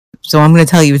 So I'm going to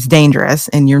tell you it's dangerous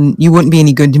and you wouldn't be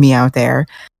any good to me out there.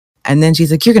 And then she's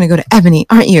like, you're going to go to Ebony,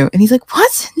 aren't you? And he's like,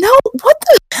 what? No, what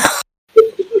the hell?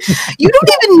 You don't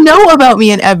even know about me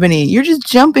and Ebony. You're just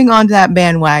jumping onto that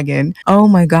bandwagon. Oh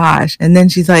my gosh. And then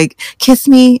she's like, kiss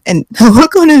me. And the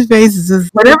look on his face is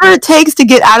just, whatever it takes to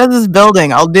get out of this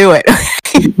building, I'll do it.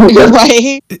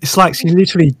 Right? It's like she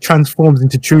literally transforms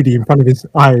into Trudy in front of his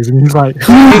eyes, and he's like,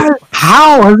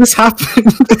 how has this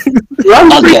happened?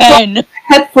 Run Again.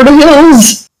 Head for the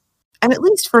hills. And at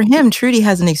least for him, Trudy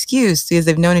has an excuse because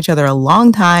they've known each other a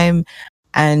long time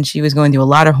and she was going through a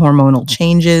lot of hormonal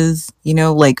changes. You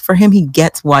know, like for him, he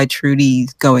gets why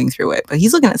Trudy's going through it. But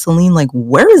he's looking at Celine like,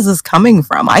 where is this coming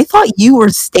from? I thought you were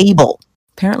stable.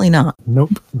 Apparently not.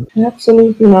 Nope.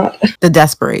 Absolutely not. The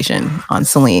desperation on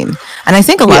Celine. And I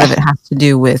think a lot of it has to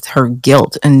do with her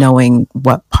guilt and knowing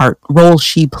what role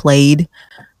she played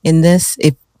in this.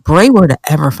 If Bray were to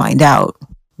ever find out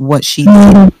what she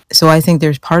did. So I think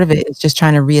there's part of it is just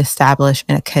trying to reestablish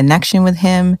a connection with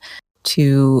him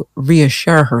to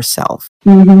reassure herself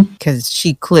because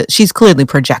she's clearly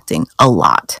projecting a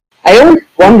lot. I always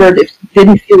wondered if she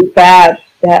didn't feel bad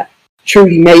that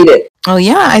Trudy made it. Oh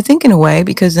yeah, I think in a way,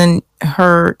 because then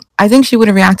I think she would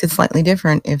have reacted slightly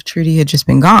different if Trudy had just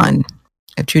been gone,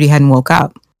 if Trudy hadn't woke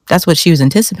up. That's what she was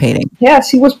anticipating. Yeah,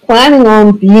 she was planning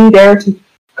on being there to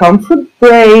comfort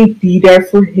Bray, be there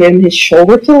for him, his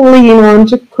shoulder to lean on,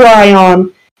 to cry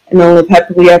on, and then live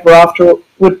happily ever after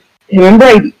with him and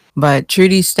Brady. But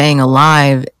Trudy staying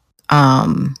alive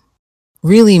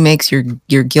really makes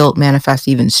your guilt manifest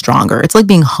even stronger. It's like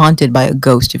being haunted by a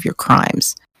ghost of your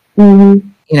crimes.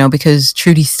 You know, because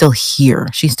Trudy's still here.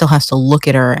 She still has to look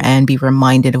at her and be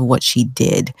reminded of what she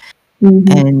did.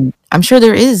 And I'm sure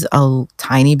there is a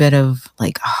tiny bit of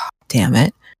like, oh, damn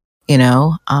it, you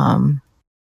know?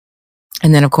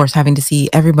 And then, of course, having to see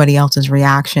everybody else's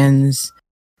reactions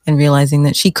and realizing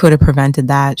that she could have prevented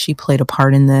that. She played a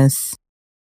part in this.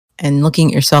 And looking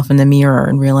at yourself in the mirror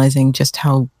and realizing just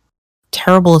how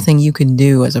terrible a thing you can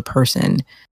do as a person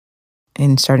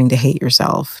and starting to hate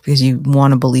yourself because you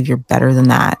want to believe you're better than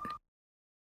that.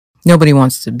 Nobody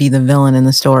wants to be the villain in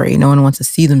the story. No one wants to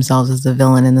see themselves as the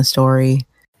villain in the story.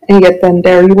 And yet then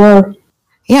there you are.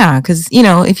 Yeah, because, you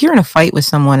know, if you're in a fight with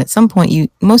someone, at some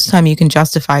point, most of the time you can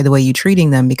justify the way you're treating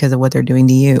them because of what they're doing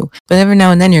to you. But every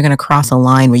now and then you're going to cross a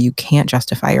line where you can't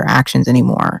justify your actions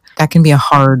anymore. That can be a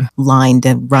hard line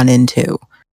to run into.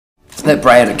 Let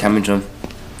Bray had it coming to him.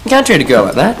 You can't treat a girl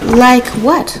like that. Like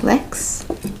what, Lex?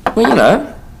 Well, you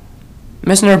know,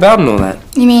 messing her about and all that.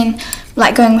 You mean,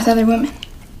 like going with other women?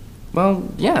 Well,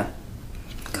 yeah.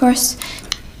 Of course,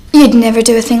 you'd never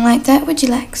do a thing like that, would you,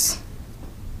 Lex?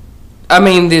 I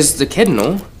mean, there's the kid and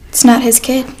all. It's not his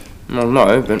kid. Well,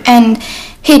 no, but... And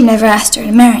he'd never asked her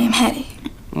to marry him, had he?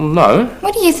 Well, no.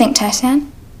 What do you think, Tysan?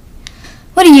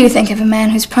 What do you think of a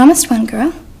man who's promised one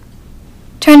girl?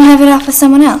 Trying to have it off with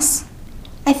someone else?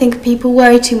 I think people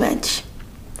worry too much.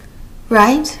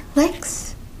 Right,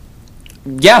 Lex?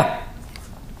 Yeah.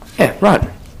 Yeah, right.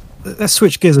 Let's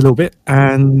switch gears a little bit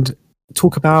and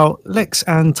talk about Lex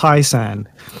and Tai-San,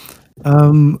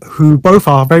 who both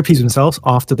are very pleased with themselves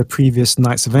after the previous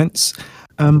night's events,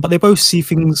 but they both see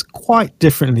things quite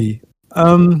differently.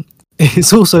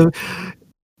 It's also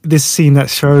this scene that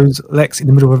shows Lex in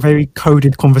the middle of a very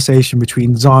coded conversation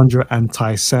between Zandra and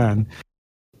Tai-San.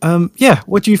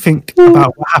 What do you think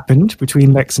about what happened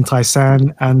between Lex and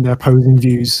Tai-San and their opposing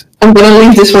views? I'm going to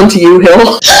leave this one to you,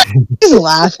 Hill. Just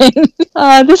laughing.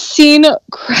 This scene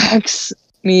cracks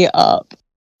me up.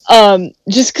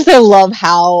 Just because I love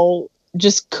how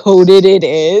just coded it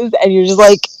is, and you're just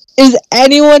like, is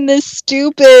anyone this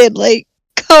stupid? Like,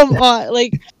 come on.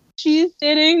 Like, she's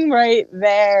sitting right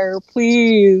there.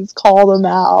 Please call them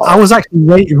out. I was actually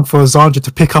waiting for Zandra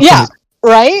to pick up on it.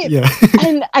 Right? Yeah.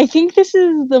 And I think this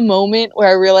is the moment where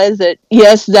I realized that,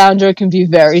 yes, Zandra can be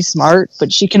very smart,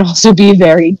 but she can also be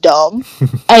very dumb.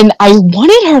 And I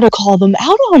wanted her to call them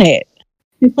out on it.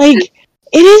 Like,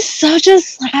 it is such a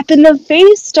slap in the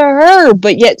face to her,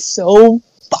 but yet so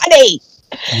funny.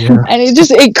 Yeah. And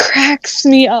it cracks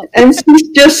me up. And she's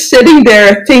just sitting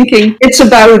there thinking it's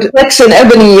about Lex and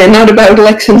Ebony and not about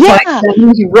Lex and Tai-San,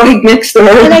 who's right next to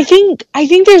her. And I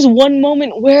think there's one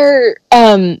moment where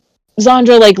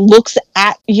Zandra like looks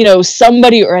at,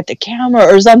 somebody or at the camera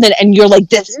or something, and you're like,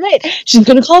 this is it. She's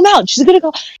gonna call him out. She's gonna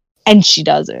call. and she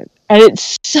doesn't. And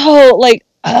it's so like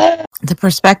the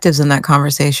perspectives in that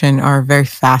conversation are very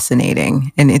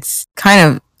fascinating, and it's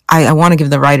kind of I want to give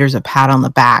the writers a pat on the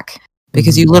back,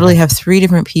 because you literally have 3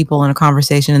 different people in a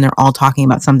conversation and they're all talking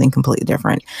about something completely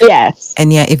different. Yes.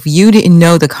 And yet if you didn't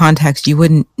know the context, you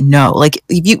wouldn't know. Like,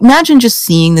 if you imagine just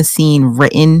seeing the scene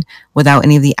written without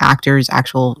any of the actors'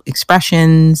 actual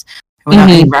expressions, without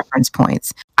any reference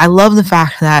points. I love the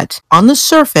fact that on the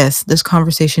surface, this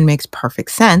conversation makes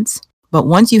perfect sense. But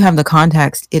once you have the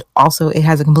context, it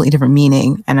has a completely different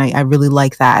meaning. And I really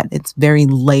like that. It's very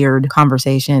layered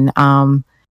conversation.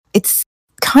 It's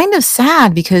kind of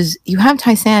sad because you have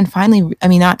Ty-San finally,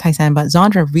 not Ty-San, but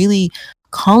Zandra really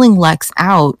calling Lex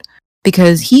out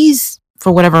because he's,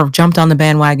 for whatever, jumped on the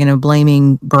bandwagon of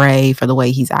blaming Bray for the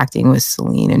way he's acting with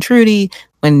Celine and Trudy.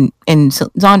 And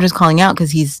Zandra's calling out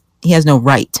because he has no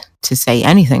right to say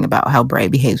anything about how Bray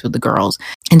behaves with the girls.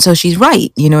 And so she's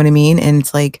right, you know what I mean? And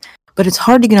it's like, but it's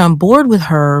hard to get on board with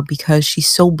her because she's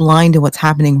so blind to what's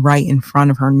happening right in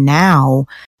front of her now.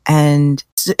 And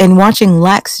watching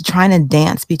Lex trying to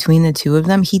dance between the two of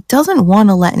them, he doesn't want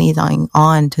to let anything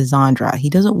on to Zandra.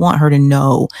 He doesn't want her to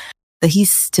know that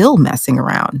he's still messing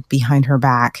around behind her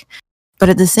back. But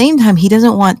at the same time, he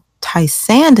doesn't want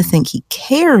Ty-San to think he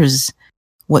cares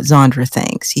what Zandra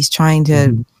thinks. He's trying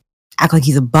to act like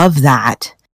he's above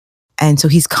that. And so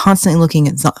he's constantly looking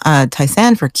at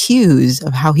Ty-San for cues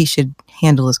of how he should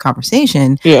handle this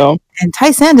conversation. Yeah. And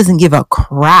Ty-San doesn't give a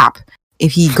crap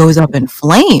if he goes up in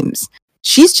flames.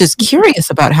 She's just curious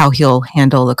about how he'll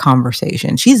handle the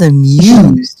conversation. She's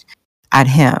amused at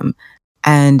him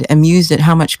and amused at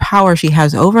how much power she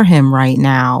has over him right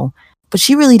now. But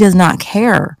she really does not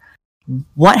care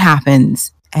what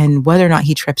happens and whether or not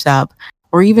he trips up,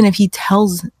 or even if he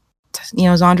tells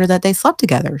Zandra that they slept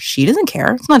together. She doesn't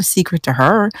care. It's not a secret to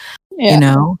her.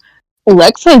 Yeah.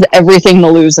 Lex has everything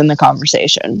to lose in the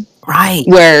conversation. Right.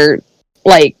 Where,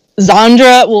 like,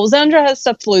 Zandra has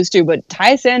stuff to lose too, but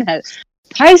Ty-San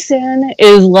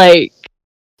is like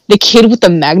the kid with the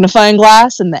magnifying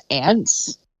glass and the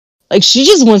ants. Like, she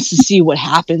just wants to see what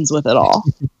happens with it all.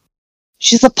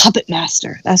 She's a puppet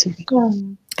master. That's what we call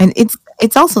her. And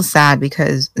it's also sad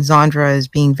because Zandra is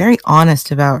being very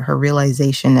honest about her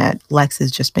realization that Lex has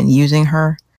just been using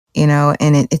her,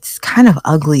 and it's kind of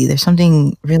ugly. There's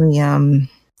something really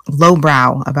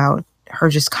lowbrow about her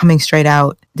just coming straight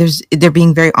out. They're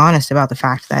being very honest about the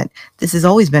fact that this has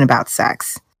always been about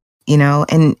sex,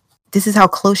 and this is how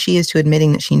close she is to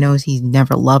admitting that she knows he's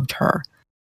never loved her,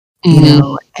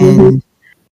 and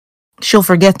she'll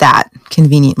forget that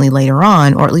conveniently later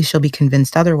on, or at least she'll be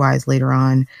convinced otherwise later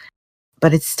on.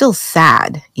 But it's still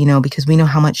sad, because we know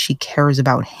how much she cares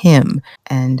about him.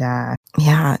 And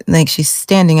like, she's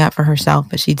standing up for herself,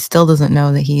 but she still doesn't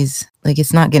know that he's like,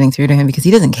 it's not getting through to him because he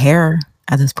doesn't care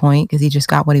at this point because he just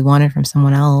got what he wanted from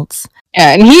someone else.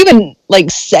 Yeah, and he even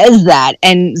like says that,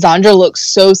 and Zandra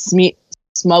looks so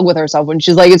smug with herself when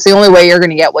she's like, it's the only way you're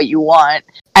gonna get what you want.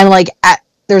 And like,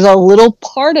 there's a little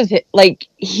part of it, like,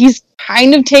 he's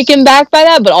kind of taken back by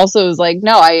that, but also is like,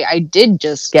 no, I did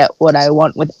just get what I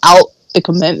want without the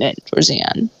commitment towards the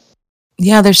end.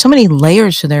 Yeah, there's so many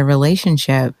layers to their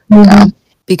relationship.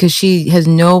 Because she has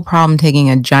no problem taking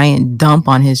a giant dump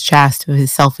on his chest of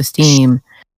his self-esteem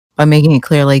by making it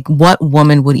clear, like, what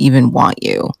woman would even want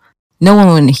you? No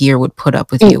one here would put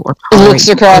up with you or tolerate looks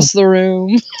across the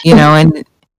room,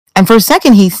 and for a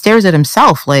second he stares at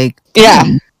himself like, yeah,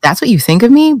 that's what you think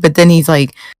of me. But then he's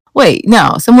like, wait,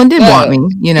 no, someone did want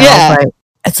me, but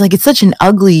it's like, it's such an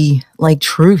ugly, like,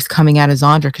 truth coming out of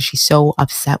Zandra because she's so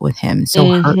upset with him,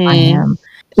 so hurt by him.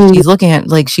 She's looking at,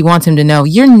 like, she wants him to know,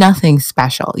 you're nothing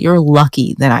special. You're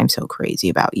lucky that I'm so crazy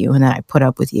about you and that I put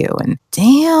up with you. And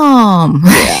damn,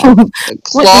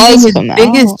 claws his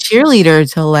biggest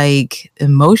cheerleader to, like,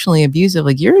 emotionally abusive.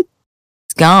 Like, you're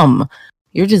scum.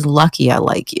 You're just lucky I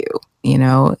like you,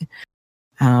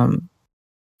 Yeah,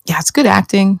 it's good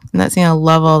acting. And that's, I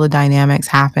love all the dynamics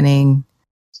happening.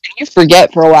 You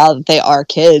forget for a while that they are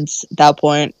kids at that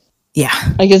point. Yeah.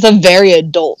 Like, it's a very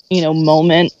adult,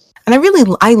 moment. And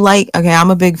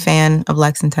I'm a big fan of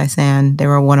Lex and Ty-San. They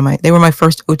were my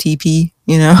first OTP,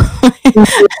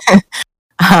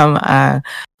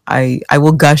 I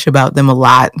will gush about them a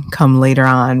lot come later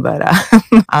on, but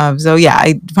so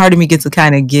yeah, part of me gets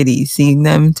kind of giddy seeing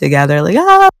them together, like,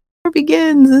 here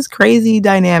begins this crazy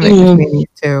dynamic between these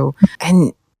two.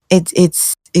 And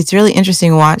it's really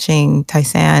interesting watching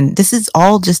Ty-San. This is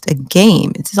all just a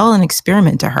game. It's all an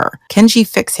experiment to her. Can she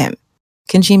fix him?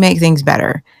 Can she make things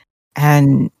better?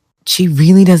 And she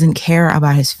really doesn't care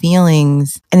about his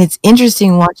feelings. And it's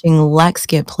interesting watching Lex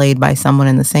get played by someone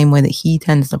in the same way that he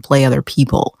tends to play other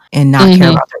people and not care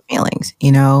about their feelings.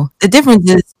 You know, the difference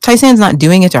is Tai-San's not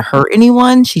doing it to hurt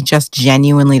anyone. She just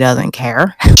genuinely doesn't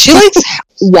care. She likes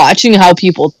watching how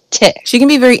people tick. She can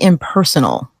be very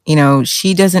impersonal. You know,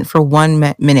 she doesn't for one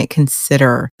minute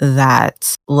consider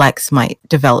that Lex might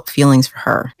develop feelings for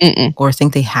her or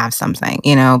think they have something,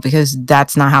 you know, because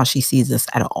that's not how she sees this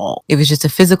at all. It was just a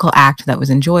physical act that was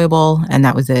enjoyable, and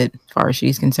that was it as far as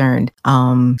she's concerned.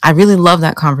 I really love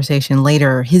that conversation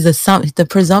later. The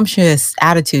presumptuous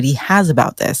attitude he has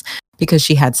about this. Because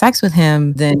she had sex with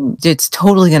him, then it's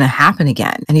totally going to happen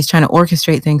again. And he's trying to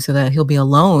orchestrate things so that he'll be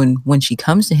alone when she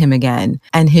comes to him again.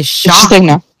 And his shock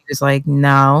is like,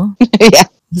 no. Yeah.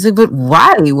 He's like, but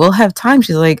why? We'll have time.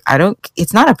 She's like,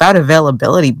 it's not about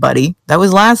availability, buddy. That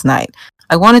was last night.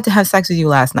 I wanted to have sex with you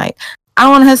last night. I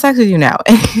don't want to have sex with you now.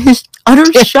 And he's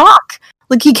utter shock.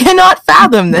 Like, he cannot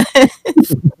fathom this.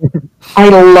 I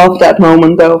love that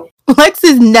moment, though. Lex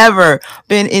has never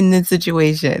been in this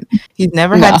situation. He's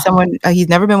never had someone, he's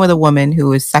never been with a woman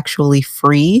who is sexually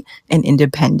free and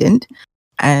independent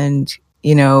and,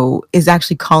 you know, is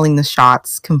actually calling the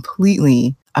shots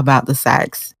completely about the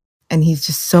sex. And he's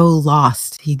just so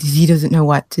lost. He doesn't know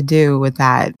what to do with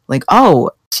that. Like, oh,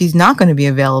 she's not going to be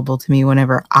available to me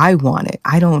whenever I want it.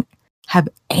 I don't have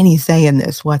any say in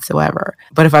this whatsoever.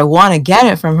 But if I want to get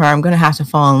it from her, I'm going to have to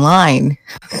fall in line.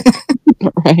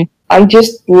 Right. I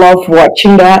just love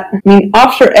watching that. I mean,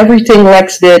 after everything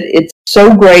Lex did, it's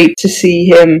so great to see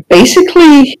him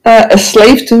basically a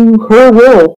slave to her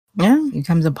will. Yeah, he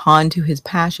becomes a pawn to his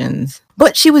passions.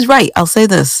 But she was right. I'll say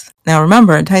this. Now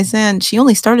remember, Tai-San, she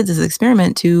only started this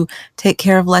experiment to take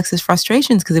care of Lex's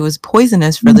frustrations because it was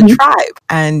poisonous for the tribe.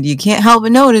 And you can't help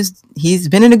but notice he's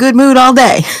been in a good mood all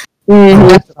day. I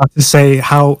was about to say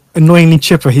how annoyingly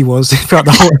chipper he was throughout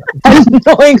the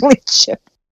whole. Annoyingly chipper.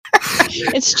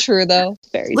 It's true, though.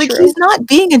 Very like, true. He's not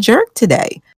being a jerk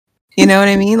today. You know what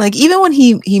I mean? Like, even when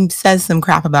he says some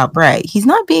crap about Bray, he's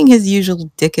not being his usual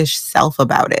dickish self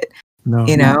about it. No.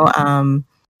 You know,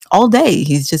 all day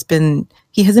he hasn't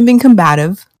been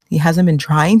combative. He hasn't been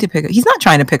he's not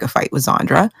trying to pick a fight with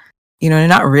Zandra. You know,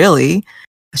 not really.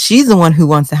 She's the one who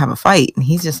wants to have a fight. And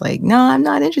he's just like, no, I'm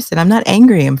not interested. I'm not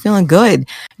angry. I'm feeling good.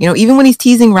 You know, even when he's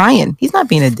teasing Ryan, he's not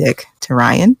being a dick to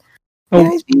Ryan. You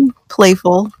know, he's being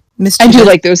playful. I do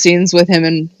like those scenes with him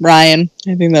and Ryan.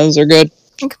 I think those are good.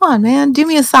 And come on, man, do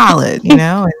me a solid, you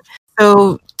know? And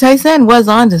so Tai-San was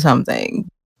onto something,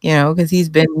 you know, because he's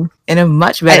been in a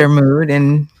much better mood.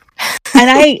 And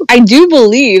I do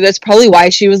believe that's probably why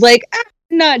she was like,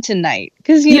 not tonight.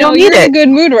 Because, you know, you're in a good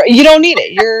mood. You don't need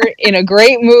it. You're in a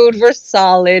great mood. We're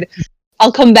solid.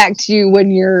 I'll come back to you when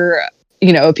you're,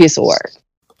 you know, a piece of work.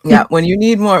 Yeah, when you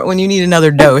need another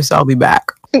dose, I'll be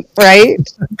back. Right?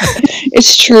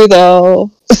 It's true,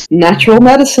 though. Natural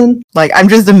medicine. Like, I'm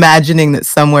just imagining that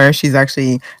somewhere she's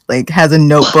actually, like, has a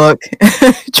notebook,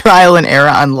 trial and error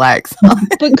on Lex.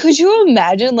 But could you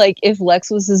imagine, like, if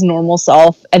Lex was his normal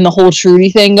self and the whole Trudy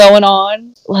thing going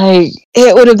on? Like,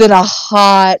 it would have been a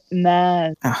hot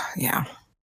mess. Yeah.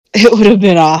 It would have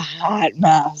been a hot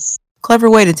mess. Clever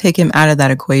way to take him out of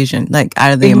that equation, like,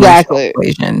 out of the emotional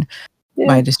equation,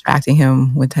 by distracting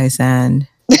him with Tai-San.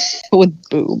 With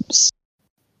boobs.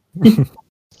 I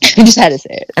just had to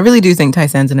say it. I really do think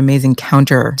Tai-San's an amazing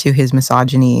counter to his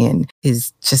misogyny and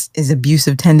his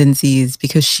abusive tendencies,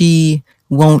 because she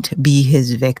won't be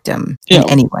his victim in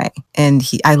any way. And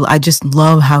I just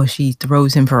love how she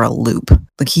throws him for a loop.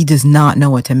 Like, he does not know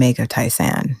what to make of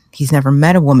Tai-San. He's never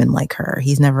met a woman like her.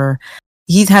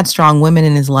 He's had strong women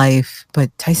in his life,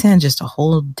 but Tai-San's just a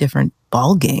whole different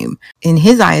ball game. In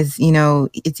his eyes, you know,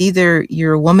 it's either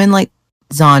you're a woman like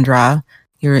Zandra,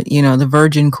 you're, you know, the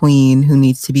virgin queen who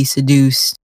needs to be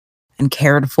seduced and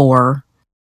cared for,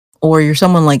 or you're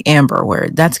someone like Amber, where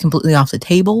that's completely off the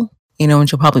table, you know, and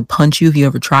she'll probably punch you if you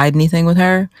ever tried anything with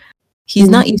her. He's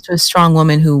not used to a strong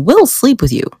woman who will sleep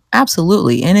with you,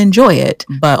 absolutely, and enjoy it,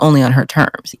 but only on her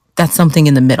terms. That's something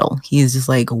in the middle. He is just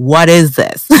like, what is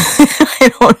this?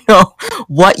 I don't know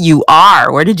what you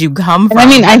are. Where did you come from? I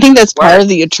mean, I think that's part of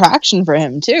the attraction for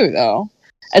him, too, though.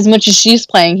 As much as she's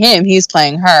playing him, he's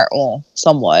playing her. Well,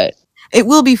 somewhat. It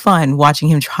will be fun watching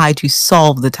him try to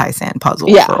solve the Tai-San puzzle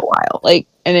for a while. Like,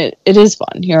 and it is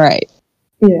fun. You're right.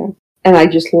 Yeah. And I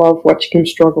just love watching him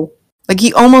struggle. Like,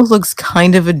 he almost looks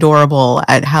kind of adorable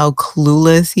at how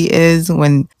clueless he is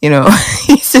when, you know,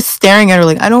 he's just staring at her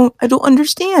like, I don't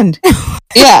understand.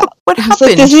 Yeah. What happened?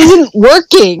 Like, this isn't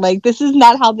working. Like, this is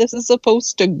not how this is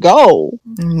supposed to go.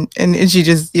 And she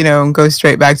just, you know, goes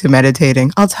straight back to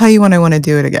meditating. I'll tell you when I want to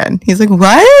do it again. He's like,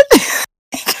 what?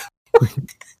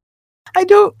 I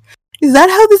don't. Is that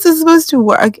how this is supposed to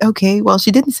work? Okay, well,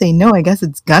 she didn't say no. I guess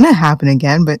it's gonna happen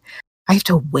again, but I have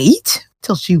to wait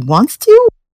till she wants to?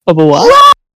 Of a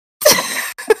what?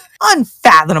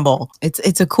 Unfathomable.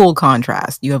 It's a cool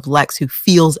contrast. You have Lex who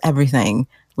feels everything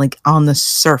like on the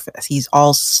surface. He's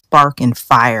all spark and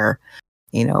fire,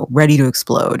 ready to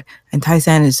explode. And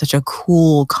Tai-San is such a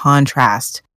cool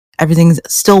contrast. Everything's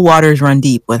still waters run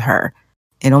deep with her.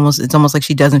 It's almost like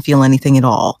she doesn't feel anything at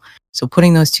all. So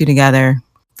putting those two together,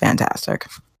 fantastic.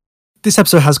 This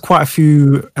episode has quite a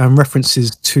few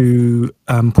references to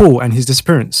Paul and his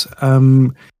disappearance.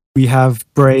 We have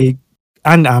Bray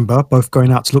and Amber both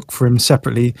going out to look for him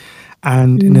separately.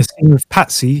 And in a scene with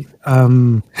Patsy,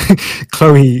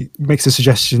 Chloe makes a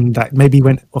suggestion that maybe he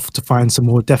went off to find some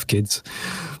more deaf kids.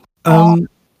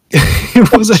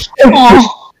 It was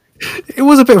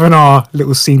a bit of an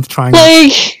little scene to try and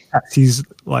Patsy's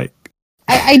like.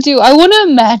 I do. I want to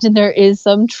imagine there is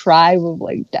some tribe of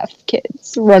deaf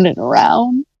kids running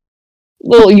around,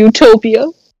 little utopia,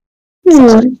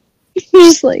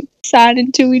 just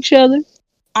signing to each other.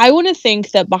 I want to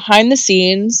think that behind the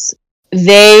scenes,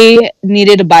 they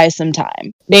needed to buy some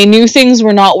time. They knew things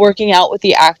were not working out with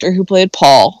the actor who played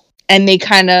Paul, and they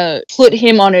kind of put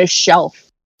him on a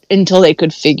shelf until they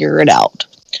could figure it out.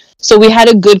 So we had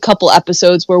a good couple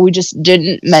episodes where we just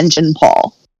didn't mention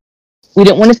Paul. We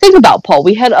didn't want to think about Paul.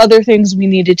 We had other things we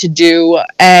needed to do,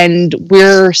 and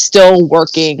we're still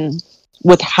working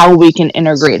with how we can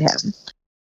integrate him.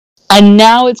 And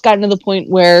now it's gotten to the point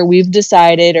where we've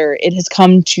decided, or it has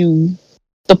come to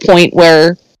the point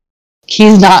where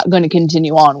he's not going to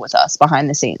continue on with us behind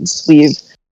the scenes. We've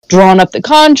drawn up the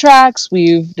contracts.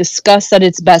 We've discussed that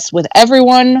it's best with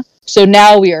everyone. So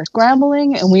now we are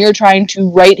scrambling, and we are trying to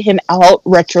write him out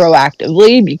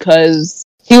retroactively because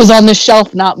he was on the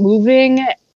shelf not moving,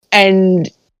 and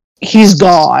he's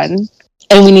gone,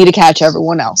 and we need to catch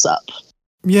everyone else up.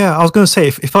 Yeah, I was going to say,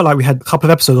 it felt like we had a couple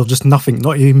of episodes of just nothing,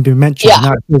 not even been mentioned. Yeah.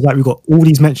 Now it feels like we've got all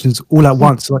these mentions all at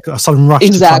once, like a sudden rush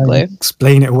to try and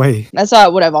explain it away. That's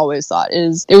what I've always thought,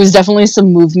 is there was definitely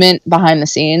some movement behind the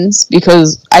scenes,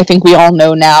 because I think we all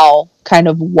know now kind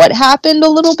of what happened a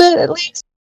little bit, at least.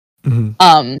 Mm-hmm.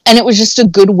 And it was just a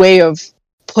good way of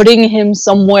putting him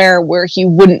somewhere where he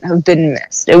wouldn't have been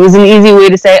missed. It was an easy way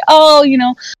to say, oh,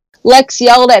 Lex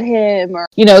yelled at him, or,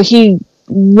 he...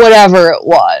 whatever it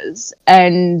was,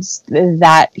 and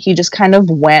that he just kind of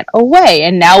went away,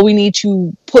 and now we need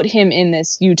to put him in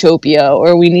this utopia,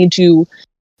 or we need to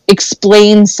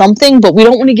explain something, but we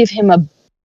don't want to give him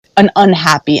an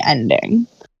unhappy ending.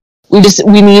 We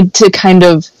need to kind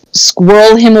of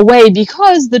squirrel him away,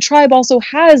 because the tribe also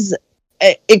has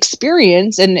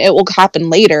experience, and it will happen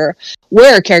later,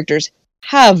 where characters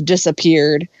have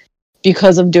disappeared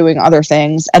because of doing other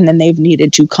things, and then they've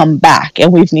needed to come back,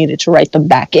 and we've needed to write them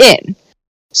back in.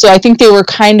 So I think they were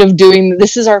kind of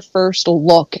this is our first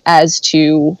look as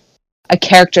to a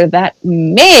character that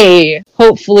may,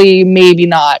 hopefully, maybe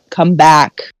not come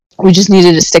back. We just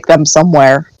needed to stick them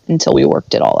somewhere until we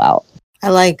worked it all out. I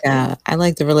like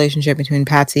the relationship between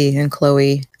Patsy and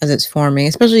Chloe as it's forming,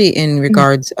 especially in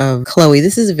regards of Chloe.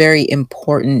 This is a very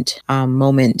important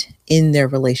moment in their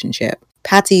relationship.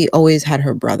 Patsy always had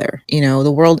her brother.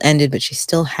 The world ended, but she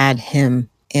still had him.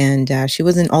 And she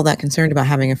wasn't all that concerned about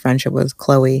having a friendship with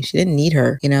Chloe. She didn't need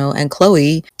her, and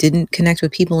Chloe didn't connect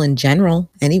with people in general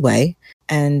anyway.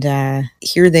 And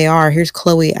here they are. Here's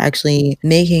Chloe actually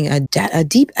making a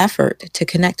deep effort to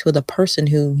connect with a person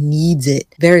who needs it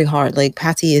very hard. Like,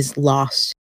 Patsy is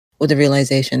lost with the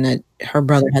realization that her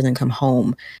brother hasn't come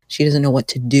home. She doesn't know what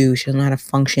to do. She doesn't know how to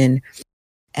function.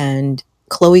 And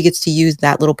Chloe gets to use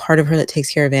that little part of her that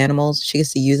takes care of animals. She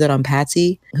gets to use that on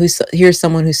Patsy. Here's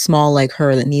someone who's small like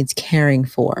her that needs caring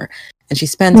for. And she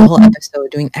spends the whole episode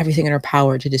doing everything in her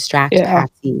power to distract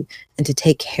Patsy and to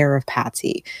take care of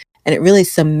Patsy. And it really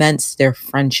cements their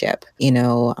friendship.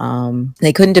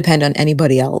 They couldn't depend on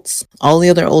anybody else. All the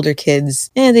other older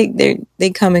kids,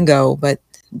 they come and go, but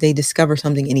they discover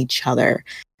something in each other.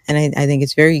 And I think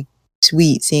it's very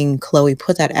sweet seeing Chloe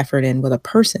put that effort in with a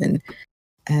person,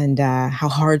 and how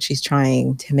hard she's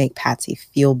trying to make Patsy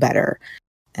feel better,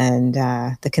 and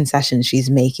the concessions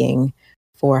she's making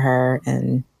for her.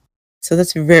 And so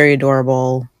that's very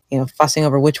adorable, fussing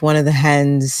over which one of the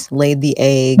hens laid the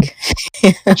egg.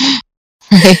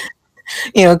 Right?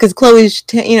 Because Chloe's,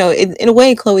 in a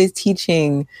way, Chloe's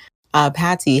teaching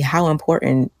Patsy how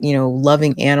important,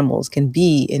 loving animals can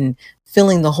be in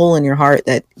filling the hole in your heart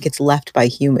that gets left by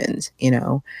humans,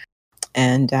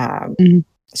 and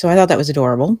so I thought that was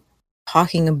adorable.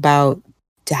 Talking about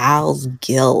Dal's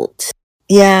guilt.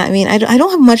 Yeah, I mean, I don't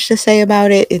have much to say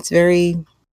about it. It's very,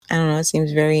 I don't know, it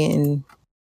seems very in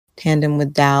tandem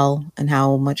with Dal and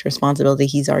how much responsibility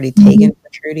he's already taken for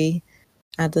Trudy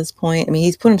at this point. I mean,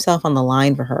 he's put himself on the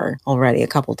line for her already a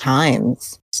couple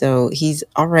times. So he's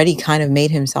already kind of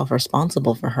made himself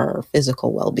responsible for her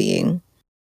physical well-being.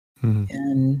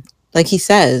 And like he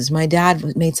says, my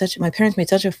parents made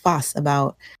such a fuss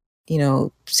about,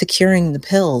 securing the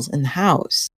pills in the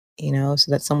house, so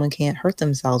that someone can't hurt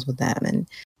themselves with them.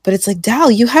 But it's like,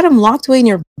 Dal, you had them locked away in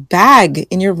your bag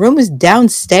and your room is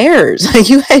downstairs. Like,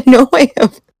 you had no way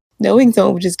of knowing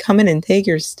someone would just come in and take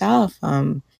your stuff.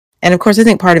 And of course, I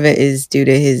think part of it is due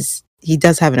to he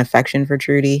does have an affection for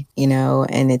Trudy,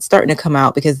 and it's starting to come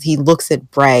out because he looks at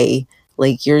Bray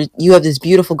like you have this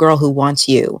beautiful girl who wants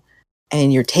you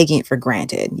and you're taking it for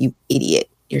granted. You idiot.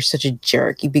 You're such a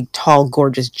jerk. You big, tall,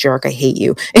 gorgeous jerk. I hate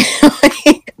you.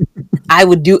 I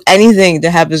would do anything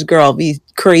to have this girl be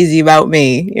crazy about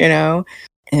me,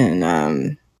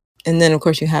 And then, of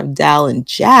course, you have Dal and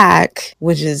Jack,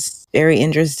 which is very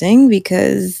interesting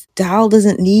because Dal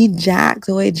doesn't need Jack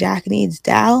the way Jack needs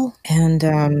Dal.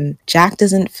 And Jack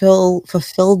doesn't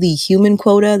fulfill the human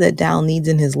quota that Dal needs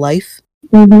in his life.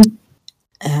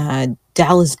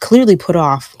 Dal is clearly put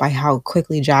off by how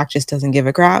quickly Jack just doesn't give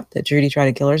a crap that Trudy tried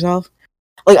to kill herself.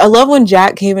 Like, I love when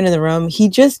Jack came into the room. He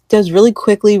just does really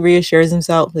quickly reassures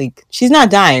himself, like, she's not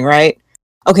dying, right?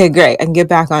 Okay, great. I can get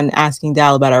back on asking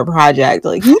Dal about our project.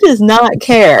 Like, he does not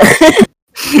care.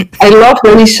 I love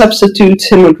when he substitutes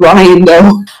him with Ryan,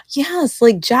 though. Yes,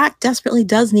 like, Jack desperately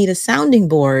does need a sounding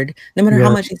board. No matter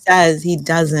how much he says, he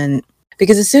doesn't.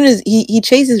 Because as soon as he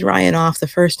chases Ryan off the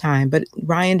first time, but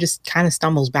Ryan just kind of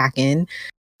stumbles back in,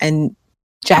 and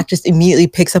Jack just immediately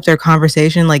picks up their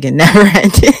conversation like it never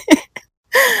ended.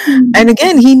 And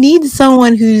again, he needs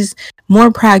someone who's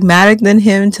more pragmatic than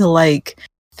him to, like,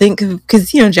 think of,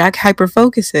 because Jack hyper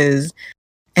focuses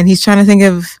and he's trying to think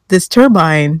of this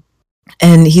turbine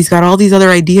and he's got all these other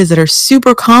ideas that are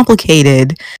super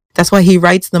complicated. That's why he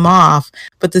writes them off.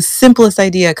 But the simplest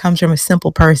idea comes from a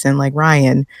simple person like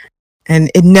Ryan,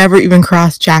 and it never even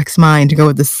crossed Jack's mind to go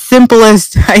with the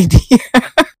simplest idea.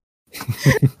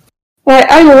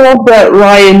 I love that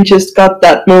Ryan just got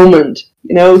that moment,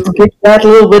 to give that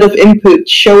little bit of input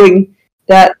showing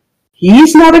that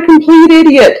he's not a complete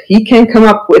idiot. He can come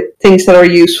up with things that are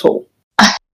useful.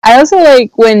 I also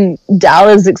like when Dal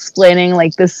is explaining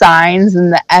like the signs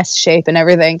and the S shape and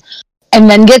everything, and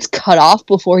then gets cut off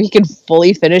before he can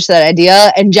fully finish that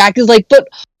idea. And Jack is like, but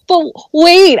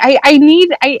wait, I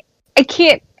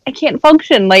can't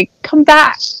function. Like, come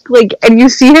back. Like, and you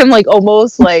see him like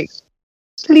almost like,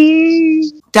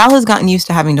 please. Dal has gotten used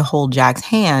to having to hold Jack's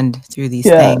hand through these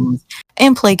things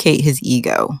and placate his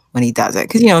ego when he does it.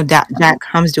 Because, Jack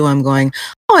comes to him going,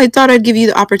 oh, I thought I'd give you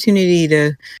the opportunity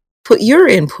to put your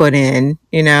input in,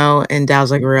 and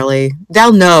Dal's like, really?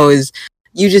 Dal knows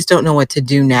you just don't know what to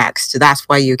do next. So that's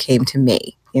why you came to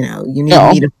me. You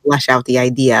need me to flesh out the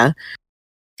idea.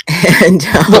 And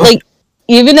but like,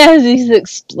 even as he's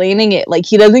explaining it, like,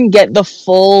 he doesn't get the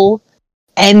full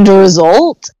end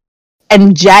result.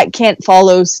 And Jack can't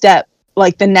follow the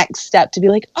next step to be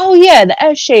like, oh yeah, the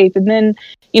S shape, and then,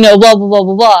 blah, blah, blah,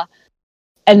 blah, blah.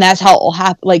 And that's how it will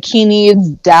happen. Like, he needs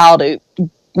Dal to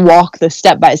walk the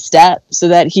step by step so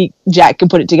that Jack can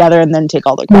put it together and then take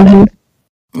all the credit.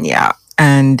 Yeah.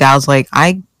 And Dal's like,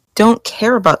 I don't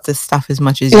care about this stuff as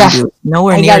much as you do.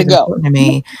 Nowhere near as important to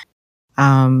me.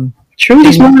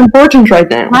 Trudy's more important right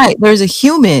now. Right. There's a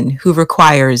human who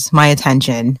requires my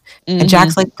attention. And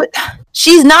Jack's like, but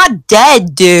she's not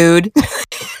dead, dude.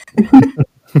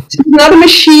 She's not a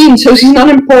machine, so she's not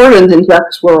important in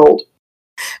Jack's world.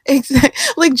 Exactly.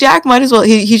 Like, Jack might as well,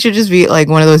 he should just be like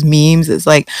one of those memes. It's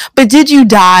like, but did you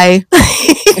die?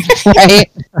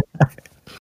 Right?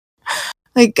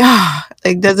 Like,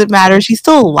 does it matter? She's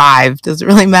still alive. Does it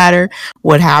really matter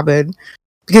what happened?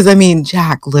 Because,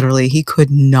 Jack, literally, he could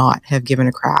not have given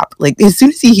a crap. Like, as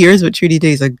soon as he hears what Trudy did,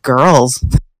 he's like, girls.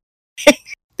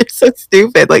 They're so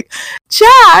stupid. Like,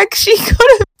 Jack, she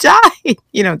could have died.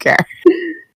 You don't care.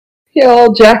 Yeah,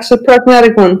 well, Jack's a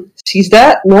pragmatic one. She's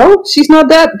dead? No, she's not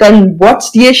dead. Then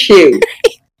what's the issue?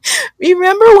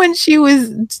 Remember when she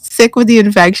was sick with the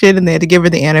infection and they had to give her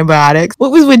the antibiotics?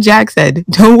 What was what Jack said?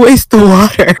 Don't waste the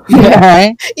water.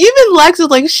 Yeah. Even Lex was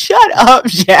like, shut up,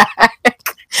 Jack.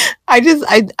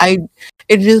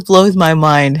 It just blows my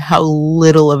mind how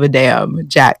little of a damn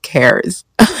Jack cares.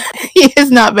 He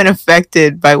has not been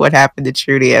affected by what happened to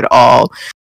Trudy at all.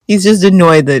 He's just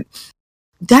annoyed that,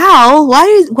 Dal,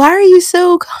 why are you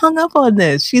so hung up on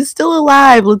this? She's still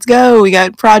alive. Let's go. We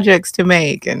got projects to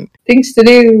make and things to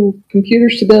do,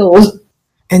 computers to build.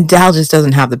 And Dal just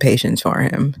doesn't have the patience for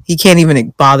him. He can't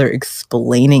even bother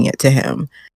explaining it to him.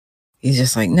 He's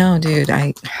just like, no, dude,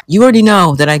 you already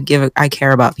know that I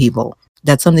care about people.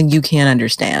 That's something you can't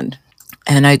understand.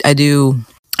 And I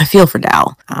feel for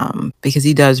Dal, because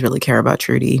he does really care about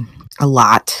Trudy a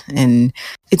lot. And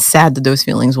it's sad that those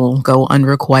feelings will go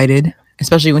unrequited,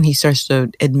 especially when he starts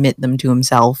to admit them to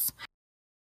himself.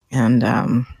 And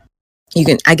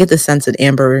I get the sense that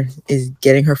Amber is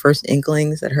getting her first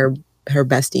inklings that her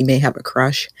bestie may have a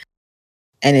crush.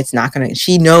 And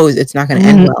she knows it's not gonna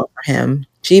end well for him.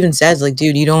 She even says, like,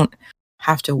 dude, you don't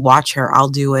have to watch her. I'll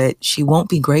do it. She won't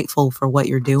be grateful for what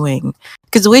you're doing.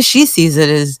 Because the way she sees it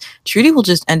is Trudy will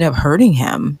just end up hurting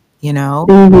him, you know?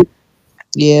 Mm-hmm.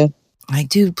 Yeah. Like,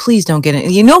 dude, please don't get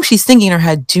it. You know, she's thinking in her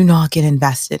head, do not get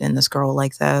invested in this girl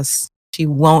like this. She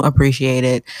won't appreciate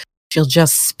it. She'll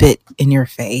just spit in your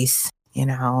face, you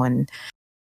know? And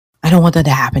I don't want that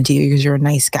to happen to you because you're a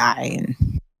nice guy.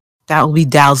 And that will be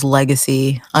Dal's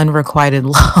legacy. Unrequited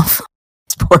love.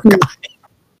 This poor guy.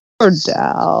 Poor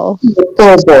Dal.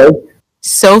 Poor boy.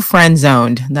 So friend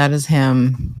zoned. That is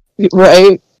him.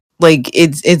 Right? Like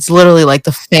it's literally like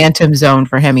the phantom zone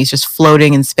for him. He's just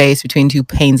floating in space between two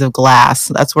panes of glass.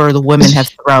 That's where the women have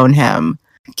thrown him.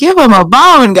 Give him a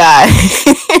bone, guy.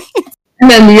 And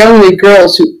then the only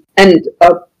girls who end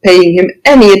up paying him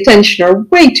any attention are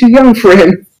way too young for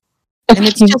him. And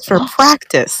it's just for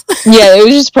practice. Yeah, it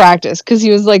was just practice because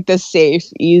he was like the safe,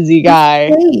 easy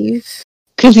guy.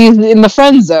 Because he's in the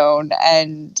friend zone,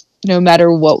 and no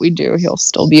matter what we do, he'll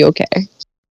still be okay.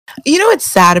 You know what's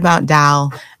sad about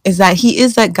Dal is that he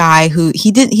is that guy who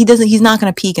he's not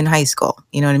going to peak in high school.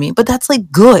 You know what I mean? But that's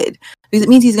like good because it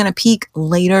means he's going to peak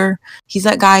later. He's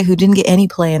that guy who didn't get any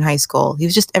play in high school. He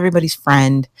was just everybody's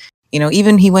friend. You know,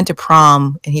 even he went to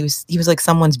prom and he was like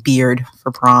someone's beard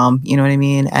for prom. You know what I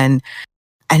mean? And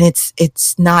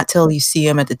it's not till you see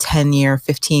him at the 10-year,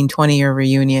 15, 20-year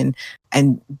reunion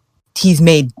and he's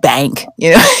made bank.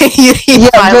 You know, he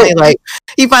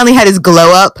finally had his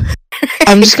glow up.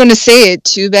 I'm just gonna say it.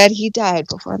 Too bad he died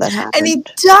before that happened. And he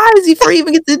dies before he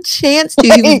even gets a chance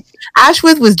to.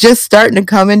 Ashworth was just starting to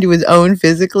come into his own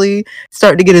physically,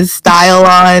 starting to get his style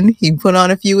on. He put on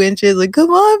a few inches, like, come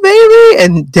on, baby,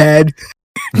 and dead.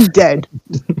 Dead.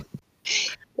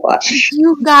 What?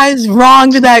 You guys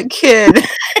wronged that kid.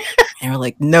 They were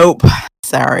like, nope,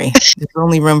 sorry. There's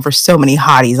only room for so many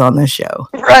hotties on this show.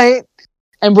 Right.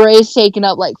 And Bray's taking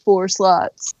up like 4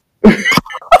 slots.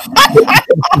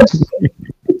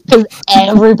 Because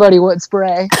everybody wants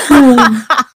Bray. I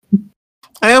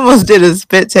almost did a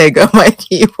spit take on my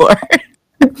keyboard.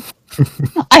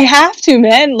 I have to,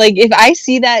 man. Like, if I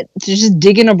see that to just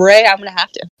dig in a Bray, I'm gonna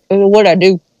have to. What'd I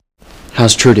do?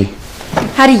 How's Trudy?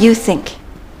 How do you think?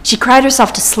 She cried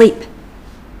herself to sleep.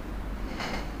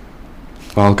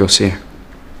 Well, I'll go see her.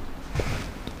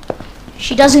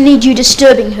 She doesn't need you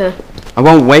disturbing her. I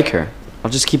won't wake her. I'll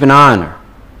just keep an eye on her.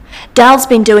 Dal's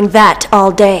been doing that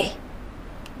all day.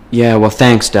 Yeah, well,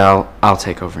 thanks, Dal. I'll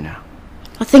take over now.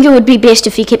 I think it would be best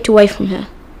if he kept away from her.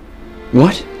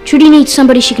 What? Trudy needs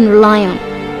somebody she can rely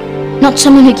on. Not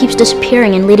someone who keeps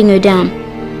disappearing and letting her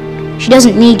down. She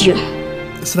doesn't need you.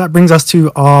 So that brings us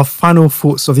to our final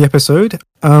thoughts of the episode,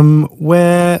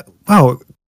 where, well,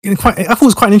 I thought it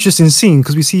was quite an interesting scene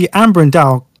because we see Amber and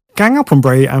Dal gang up on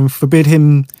Bray and forbid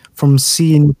him from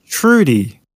seeing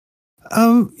Trudy.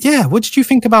 Yeah, what did you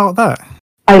think about that?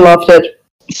 I loved it.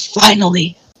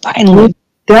 Finally.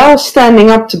 Dal standing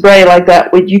up to Bray like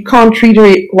that, with you can't treat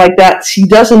her like that. She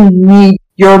doesn't need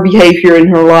your behavior in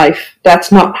her life.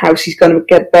 That's not how she's going to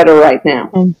get better right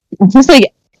now. Just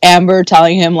like Amber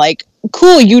telling him, like,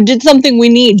 cool, you did something we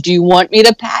need. Do you want me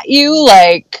to pat you?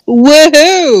 Like,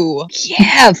 woohoo!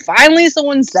 Yeah, finally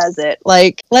someone says it.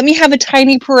 Like, let me have a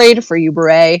tiny parade for you,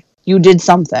 Bray. You did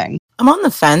something. I'm on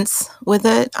the fence with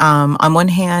it. On one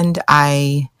hand,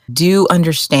 I do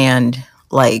understand,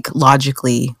 like,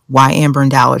 logically why Amber and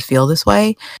Dal would feel this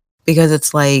way, because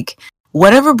it's like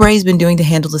whatever Bray's been doing to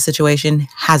handle the situation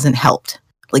hasn't helped.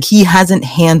 Like, he hasn't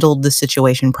handled the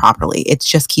situation properly. It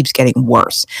just keeps getting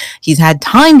worse. He's had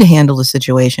time to handle the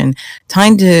situation,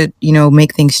 time to, you know,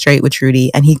 make things straight with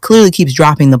Trudy, and he clearly keeps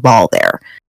dropping the ball there.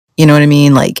 You know what I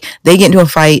mean? Like, they get into a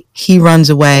fight, he runs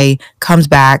away, comes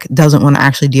back, doesn't want to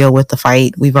actually deal with the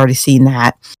fight. We've already seen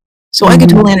that. So I can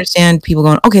totally understand people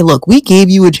going, okay, look, we gave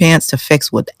you a chance to fix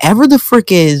whatever the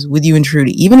frick is with you and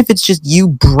Trudy, even if it's just you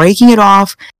breaking it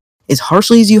off as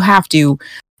harshly as you have to,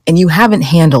 and you haven't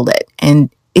handled it. And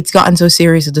it's gotten so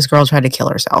serious that this girl tried to kill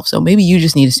herself. So maybe you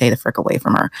just need to stay the frick away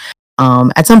from her.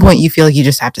 At some point, you feel like you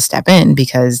just have to step in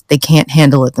because they can't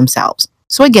handle it themselves.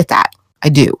 So I get that. I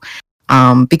do.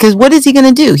 Because what is he going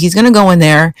to do? He's going to go in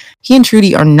there. He and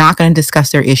Trudy are not going to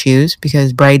discuss their issues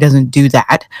because Bray doesn't do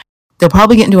that. they'll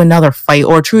probably get into another fight,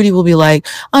 or Trudy will be like,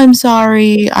 I'm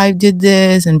sorry, I did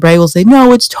this, and Bray will say,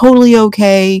 no, it's totally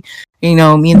okay. You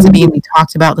know, me and Sabine, we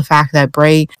talked about the fact that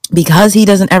Bray, because he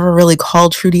doesn't ever really call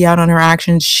Trudy out on her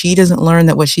actions, she doesn't learn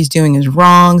that what she's doing is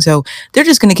wrong. So they're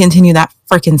just going to continue that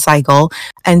freaking cycle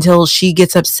until she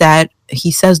gets upset.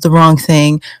 He says the wrong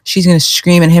thing. She's going to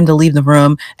scream at him to leave the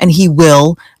room, and he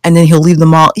will, and then he'll leave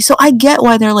them all. So I get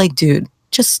why they're like, dude,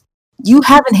 just, you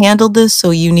haven't handled this, so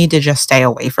you need to just stay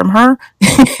away from her.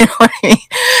 You know what I mean?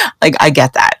 Like, I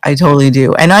get that. I totally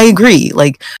do. And I agree.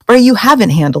 Like, Bray, you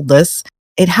haven't handled this.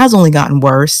 It has only gotten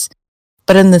worse.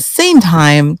 But in the same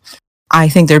time, I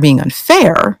think they're being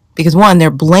unfair because, one,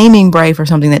 they're blaming Bray for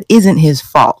something that isn't his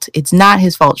fault. It's not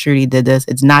his fault Trudy did this.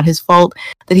 It's not his fault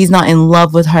that he's not in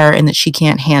love with her and that she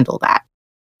can't handle that.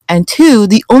 And two,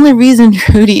 the only reason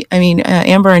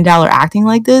Amber and Dal are acting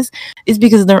like this is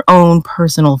because of their own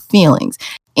personal feelings.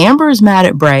 Amber's mad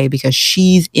at Bray because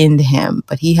she's into him,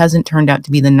 but he hasn't turned out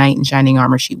to be the knight in shining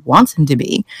armor she wants him to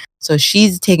be. So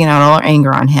she's taking out all her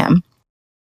anger on him.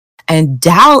 And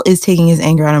Dal is taking his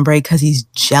anger out on Bray because he's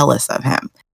jealous of him.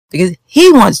 Because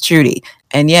he wants Trudy.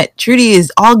 And yet Trudy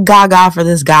is all gaga for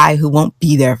this guy who won't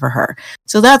be there for her.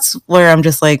 So that's where I'm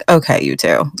just like, okay, you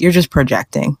two, you're just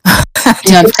projecting.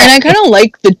 Yeah, and I kind of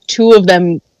like the two of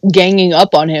them ganging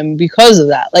up on him because of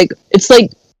that. Like, it's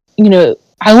like, you know,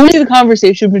 I want to see the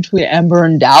conversation between Amber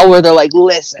and Dal where they're like,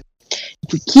 listen,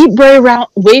 if we keep Bray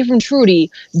away from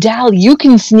Trudy, Dal, you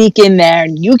can sneak in there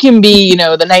and you can be, you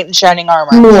know, the knight in shining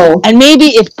armor. No. And maybe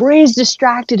if Bray's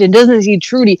distracted and doesn't see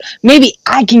Trudy, maybe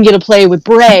I can get a play with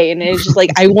Bray. And it's just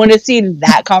like, I want to see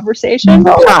that conversation.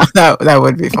 That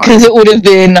would be fun. Because it would have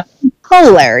been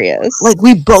hilarious. Like,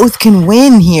 we both can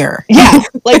win here. Yeah,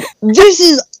 like, this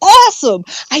is awesome.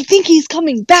 I think he's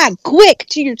coming back quick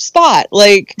to your spot.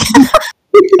 Like,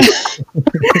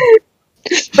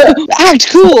 act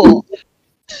cool.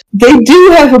 They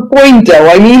do have a point, though.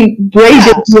 I mean, Bray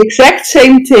did the exact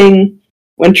same thing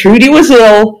when Trudy was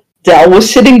ill. Dal was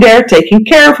sitting there taking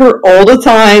care of her all the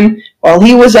time while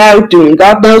he was out doing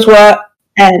God knows what,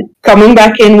 and coming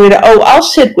back in with, oh, I'll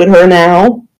sit with her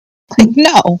now. Like,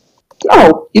 no,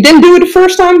 you didn't do it the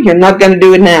first time. You're not going to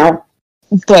do it now.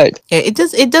 But yeah,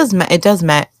 it does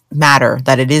matter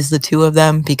that it is the two of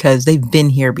them because they've been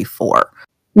here before.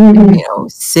 Mm-hmm. You know,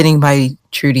 sitting by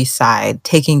Trudy's side,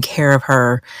 taking care of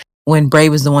her when Bray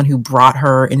was the one who brought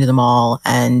her into the mall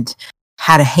and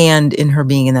had a hand in her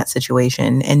being in that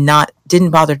situation and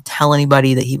didn't bother to tell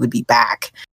anybody that he would be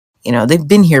back. You know, they've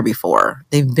been here before.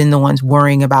 They've been the ones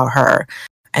worrying about her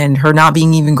and her not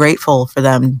being even grateful for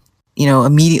them, you know,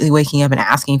 immediately waking up and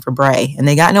asking for Bray. And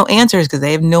they got no answers because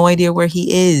they have no idea where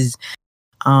he is.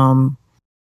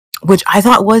 Which I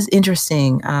thought was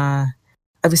interesting.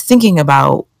 I was thinking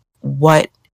about what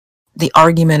the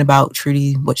argument about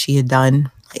Trudy, what she had done.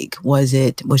 Like, was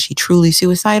she truly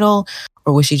suicidal,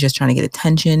 or was she just trying to get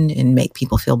attention and make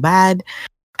people feel bad?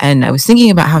 And I was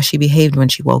thinking about how she behaved when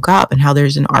she woke up and how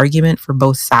there's an argument for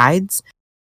both sides.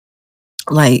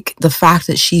 Like, the fact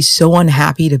that she's so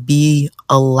unhappy to be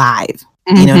alive.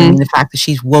 Mm-hmm. You know what I mean? The fact that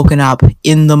she's woken up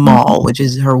in the mall, which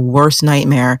is her worst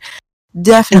nightmare.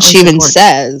 Definitely. And she even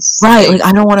says, right, like,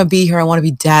 I don't want to be here. I want to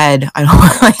be dead. I don't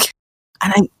want, like,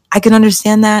 and I can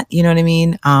understand that. You know what I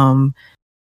mean?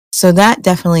 So that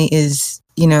definitely is,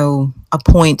 you know, a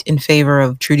point in favor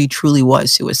of Trudy truly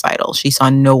was suicidal. She saw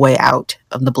no way out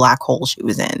of the black hole she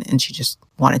was in, and she just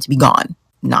wanted to be gone,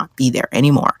 not be there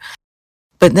anymore.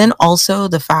 But then also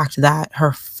the fact that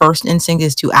her first instinct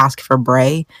is to ask for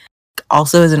Bray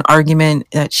also is an argument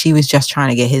that she was just trying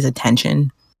to get his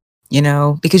attention. You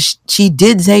know, because she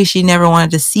did say she never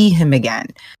wanted to see him again,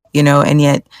 you know, and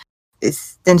yet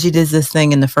then she does this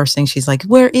thing, and the first thing she's like,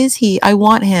 where is he? I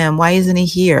want him. Why isn't he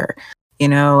here? You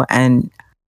know, and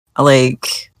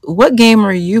like, what game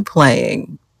are you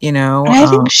playing? You know, I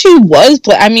think she was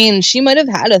I mean, she might have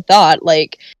had a thought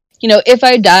like, you know, if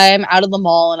I die, I'm out of the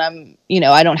mall and I'm, you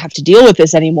know, I don't have to deal with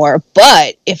this anymore.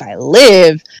 But if I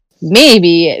live,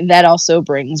 maybe that also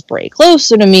brings Bray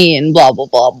closer to me and blah, blah,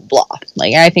 blah, blah.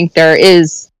 Like, I think there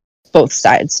is both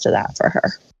sides to that for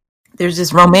her. There's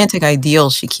this romantic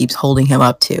ideal she keeps holding him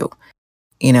up to,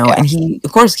 you know, and he,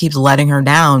 of course, keeps letting her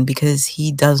down because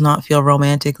he does not feel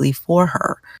romantically for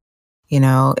her. You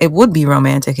know, it would be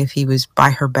romantic if he was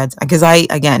by her bedside. Because I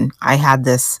had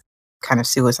this kind of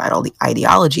suicidal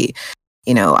ideology.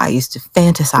 You know, I used to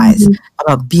fantasize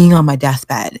about being on my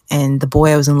deathbed and the boy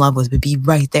I was in love with would be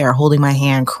right there holding my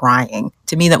hand crying.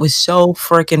 To me, that was so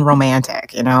freaking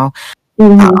romantic, you know?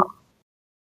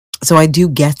 So I do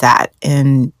get that.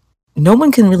 And no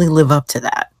one can really live up to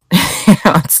that. You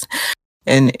know,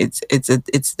 And it's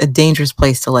a dangerous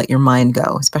place to let your mind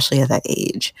go, especially at that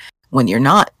age when you're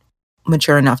not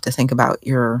mature enough to think about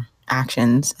your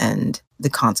actions and the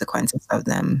consequences of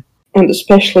them. And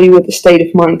especially with the state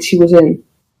of mind she was in.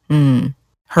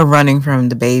 Her running from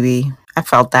the baby, I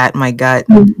felt that in my gut.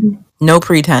 No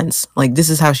pretense. Like, this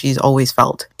is how she's always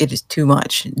felt. It is too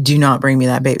much. Do not bring me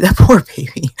that baby. That poor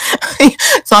baby.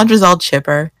 Sandra's all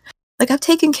chipper. Like, I've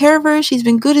taken care of her. She's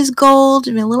been good as gold.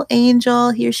 She's been a little angel.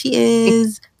 Here she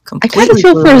is. I kind of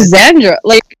feel for Xandra.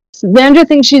 Like, Xandra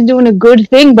thinks she's doing a good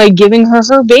thing by giving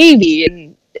her baby,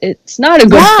 and it's not a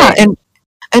good thing.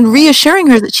 And reassuring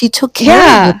her that she took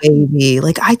care of the baby.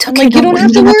 Like, I took care of her. You don't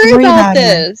have to worry about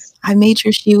this. I made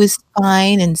sure she was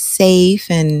fine and safe.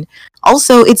 And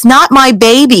also, it's not my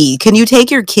baby. Can you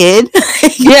take your kid?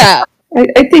 Yeah.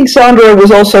 I think Sandra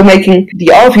was also making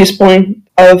the obvious point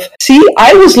of, see,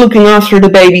 I was looking after the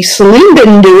baby. Celine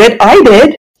didn't do it. I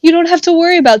did. You don't have to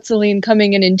worry about Celine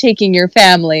coming in and taking your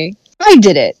family. I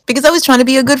did it. Because I was trying to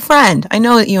be a good friend. I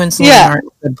know that you and Celine aren't in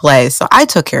a good place, so I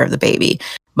took care of the baby.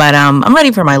 But I'm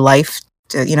ready for my life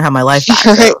to, have my life back.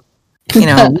 Right. So, we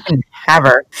can have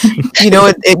her.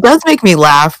 It does make me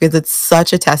laugh because it's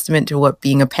such a testament to what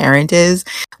being a parent is.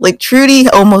 Like, Trudy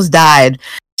almost died.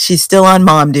 She's still on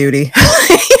mom duty.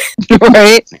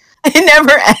 Right? It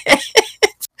never ends.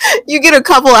 You get a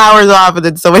couple hours off and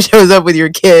then someone shows up with your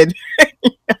kid.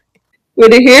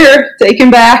 With it here, take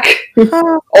him back.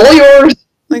 All yours.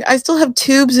 Like, I still have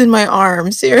tubes in my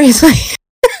arm. Seriously.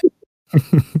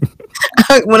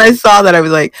 When I saw that, I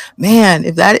was like, man,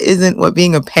 if that isn't what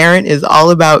being a parent is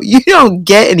all about, you don't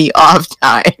get any off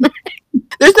time.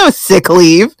 There's no sick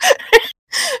leave.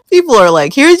 People are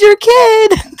like, here's your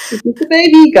kid. It's a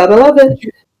baby, gotta love it.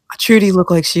 Trudy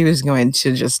looked like she was going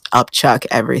to just upchuck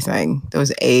everything.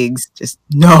 Those eggs, just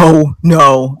no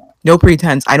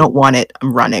pretense. I don't want it.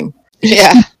 I'm running.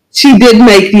 Yeah. She did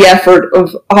make the effort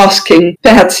of asking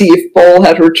Patsy if Paul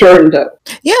had returned, though.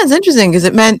 Yeah, it's interesting because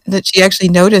it meant that she actually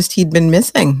noticed he'd been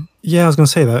missing. Yeah, I was going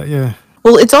to say that, yeah.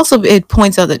 Well, it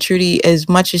points out that Trudy, as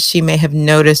much as she may have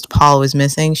noticed Paul was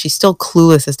missing, she's still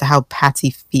clueless as to how Patsy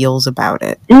feels about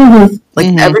it.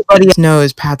 Everybody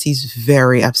knows Patsy's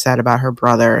very upset about her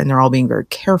brother, and they're all being very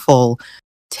careful,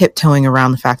 tiptoeing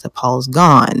around the fact that Paul's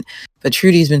gone. But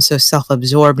Trudy's been so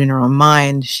self-absorbed in her own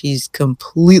mind, she's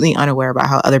completely unaware about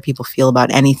how other people feel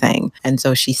about anything. And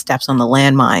so she steps on the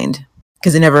landmine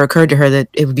because it never occurred to her that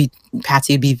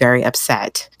Patsy would be very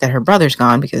upset that her brother's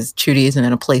gone because Trudy isn't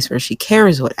in a place where she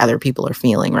cares what other people are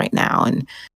feeling right now. And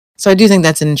so I do think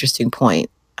that's an interesting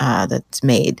point that's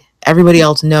made. Everybody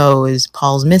else knows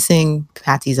Paul's missing,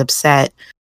 Patsy's upset.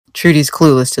 Trudy's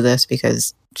clueless to this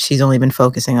because she's only been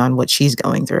focusing on what she's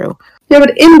going through. Yeah,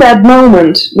 but in that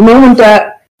moment, the moment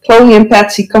that Chloe and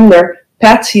Patsy come there,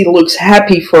 Patsy looks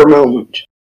happy for a moment.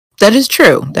 That is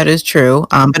true. But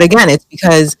again, it's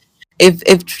because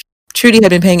if Trudy had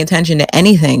been paying attention to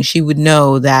anything, she would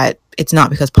know that it's not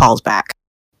because Paul's back.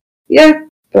 Yeah,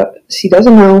 but she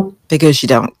doesn't know. Because she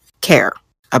don't care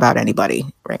about anybody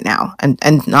right now.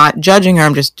 And not judging her,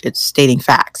 it's stating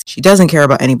facts. She doesn't care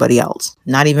about anybody else,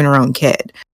 not even her own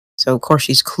kid. So, of course,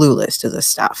 she's clueless to this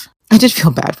stuff. I did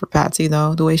feel bad for Patsy,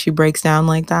 though, the way she breaks down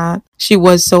like that. She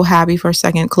was so happy for a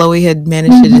second. Chloe had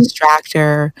managed to distract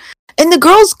her. And the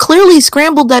girls clearly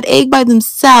scrambled that egg by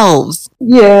themselves.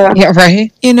 Yeah. Yeah,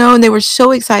 right? And they were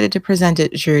so excited to present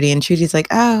it to Trudy. And Trudy's like,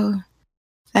 oh,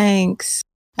 thanks.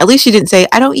 At least she didn't say,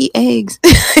 I don't eat eggs.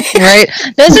 Right?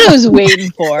 That's what I was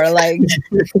waiting for. Like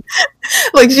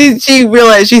she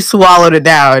realized she swallowed it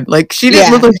down. Like, she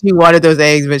didn't look like she wanted those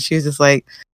eggs, but she was just like,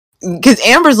 because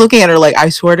Amber's looking at her like, I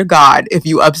swear to God, if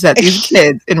you upset these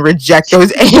kids and reject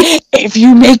those eggs, if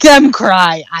you make them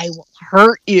cry, I will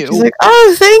hurt you. She's like,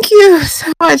 oh, thank you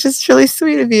so much. It's really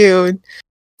sweet of you. And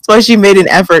that's why she made an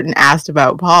effort and asked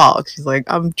about Paul. She's like,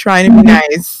 I'm trying to be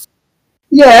nice.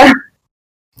 Yeah.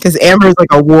 Because Amber's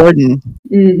like a warden.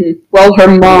 Well, her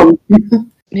mom.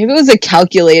 Maybe it was a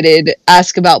calculated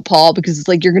ask about Paul because it's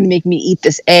like, you're gonna make me eat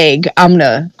this egg. I'm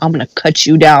gonna cut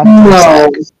you down. No.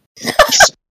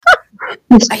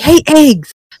 I hate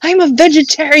eggs. I'm a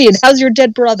vegetarian. How's your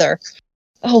dead brother?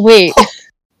 Oh wait.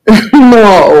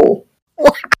 No.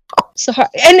 Wow. Sorry.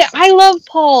 And I love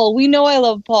Paul. We know I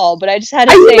love Paul, but I just had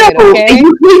to say it, okay?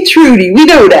 You hate Trudy. We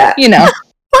know that.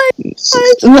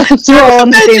 Let's throw on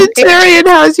the same vegetarian.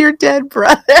 How's your dead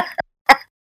brother?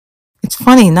 It's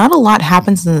funny. Not a lot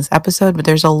happens in this episode, but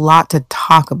there's a lot to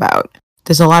talk about.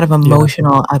 There's a lot of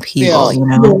emotional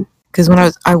upheaval, Because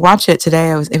when I watched it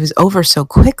today, it was over so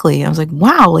quickly. I was like,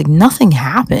 wow, like nothing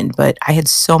happened, but I had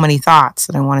so many thoughts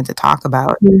that I wanted to talk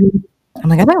about. I'm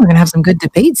like, I think we're gonna have some good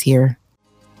debates here.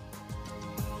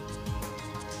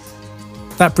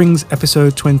 that brings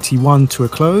episode 21 to a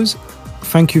close.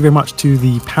 Thank you very much to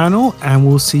the panel, and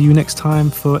we'll see you next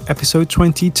time for episode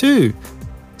 22.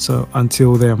 So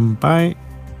until then, bye.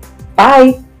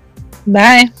 Bye.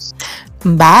 Bye.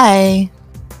 Bye.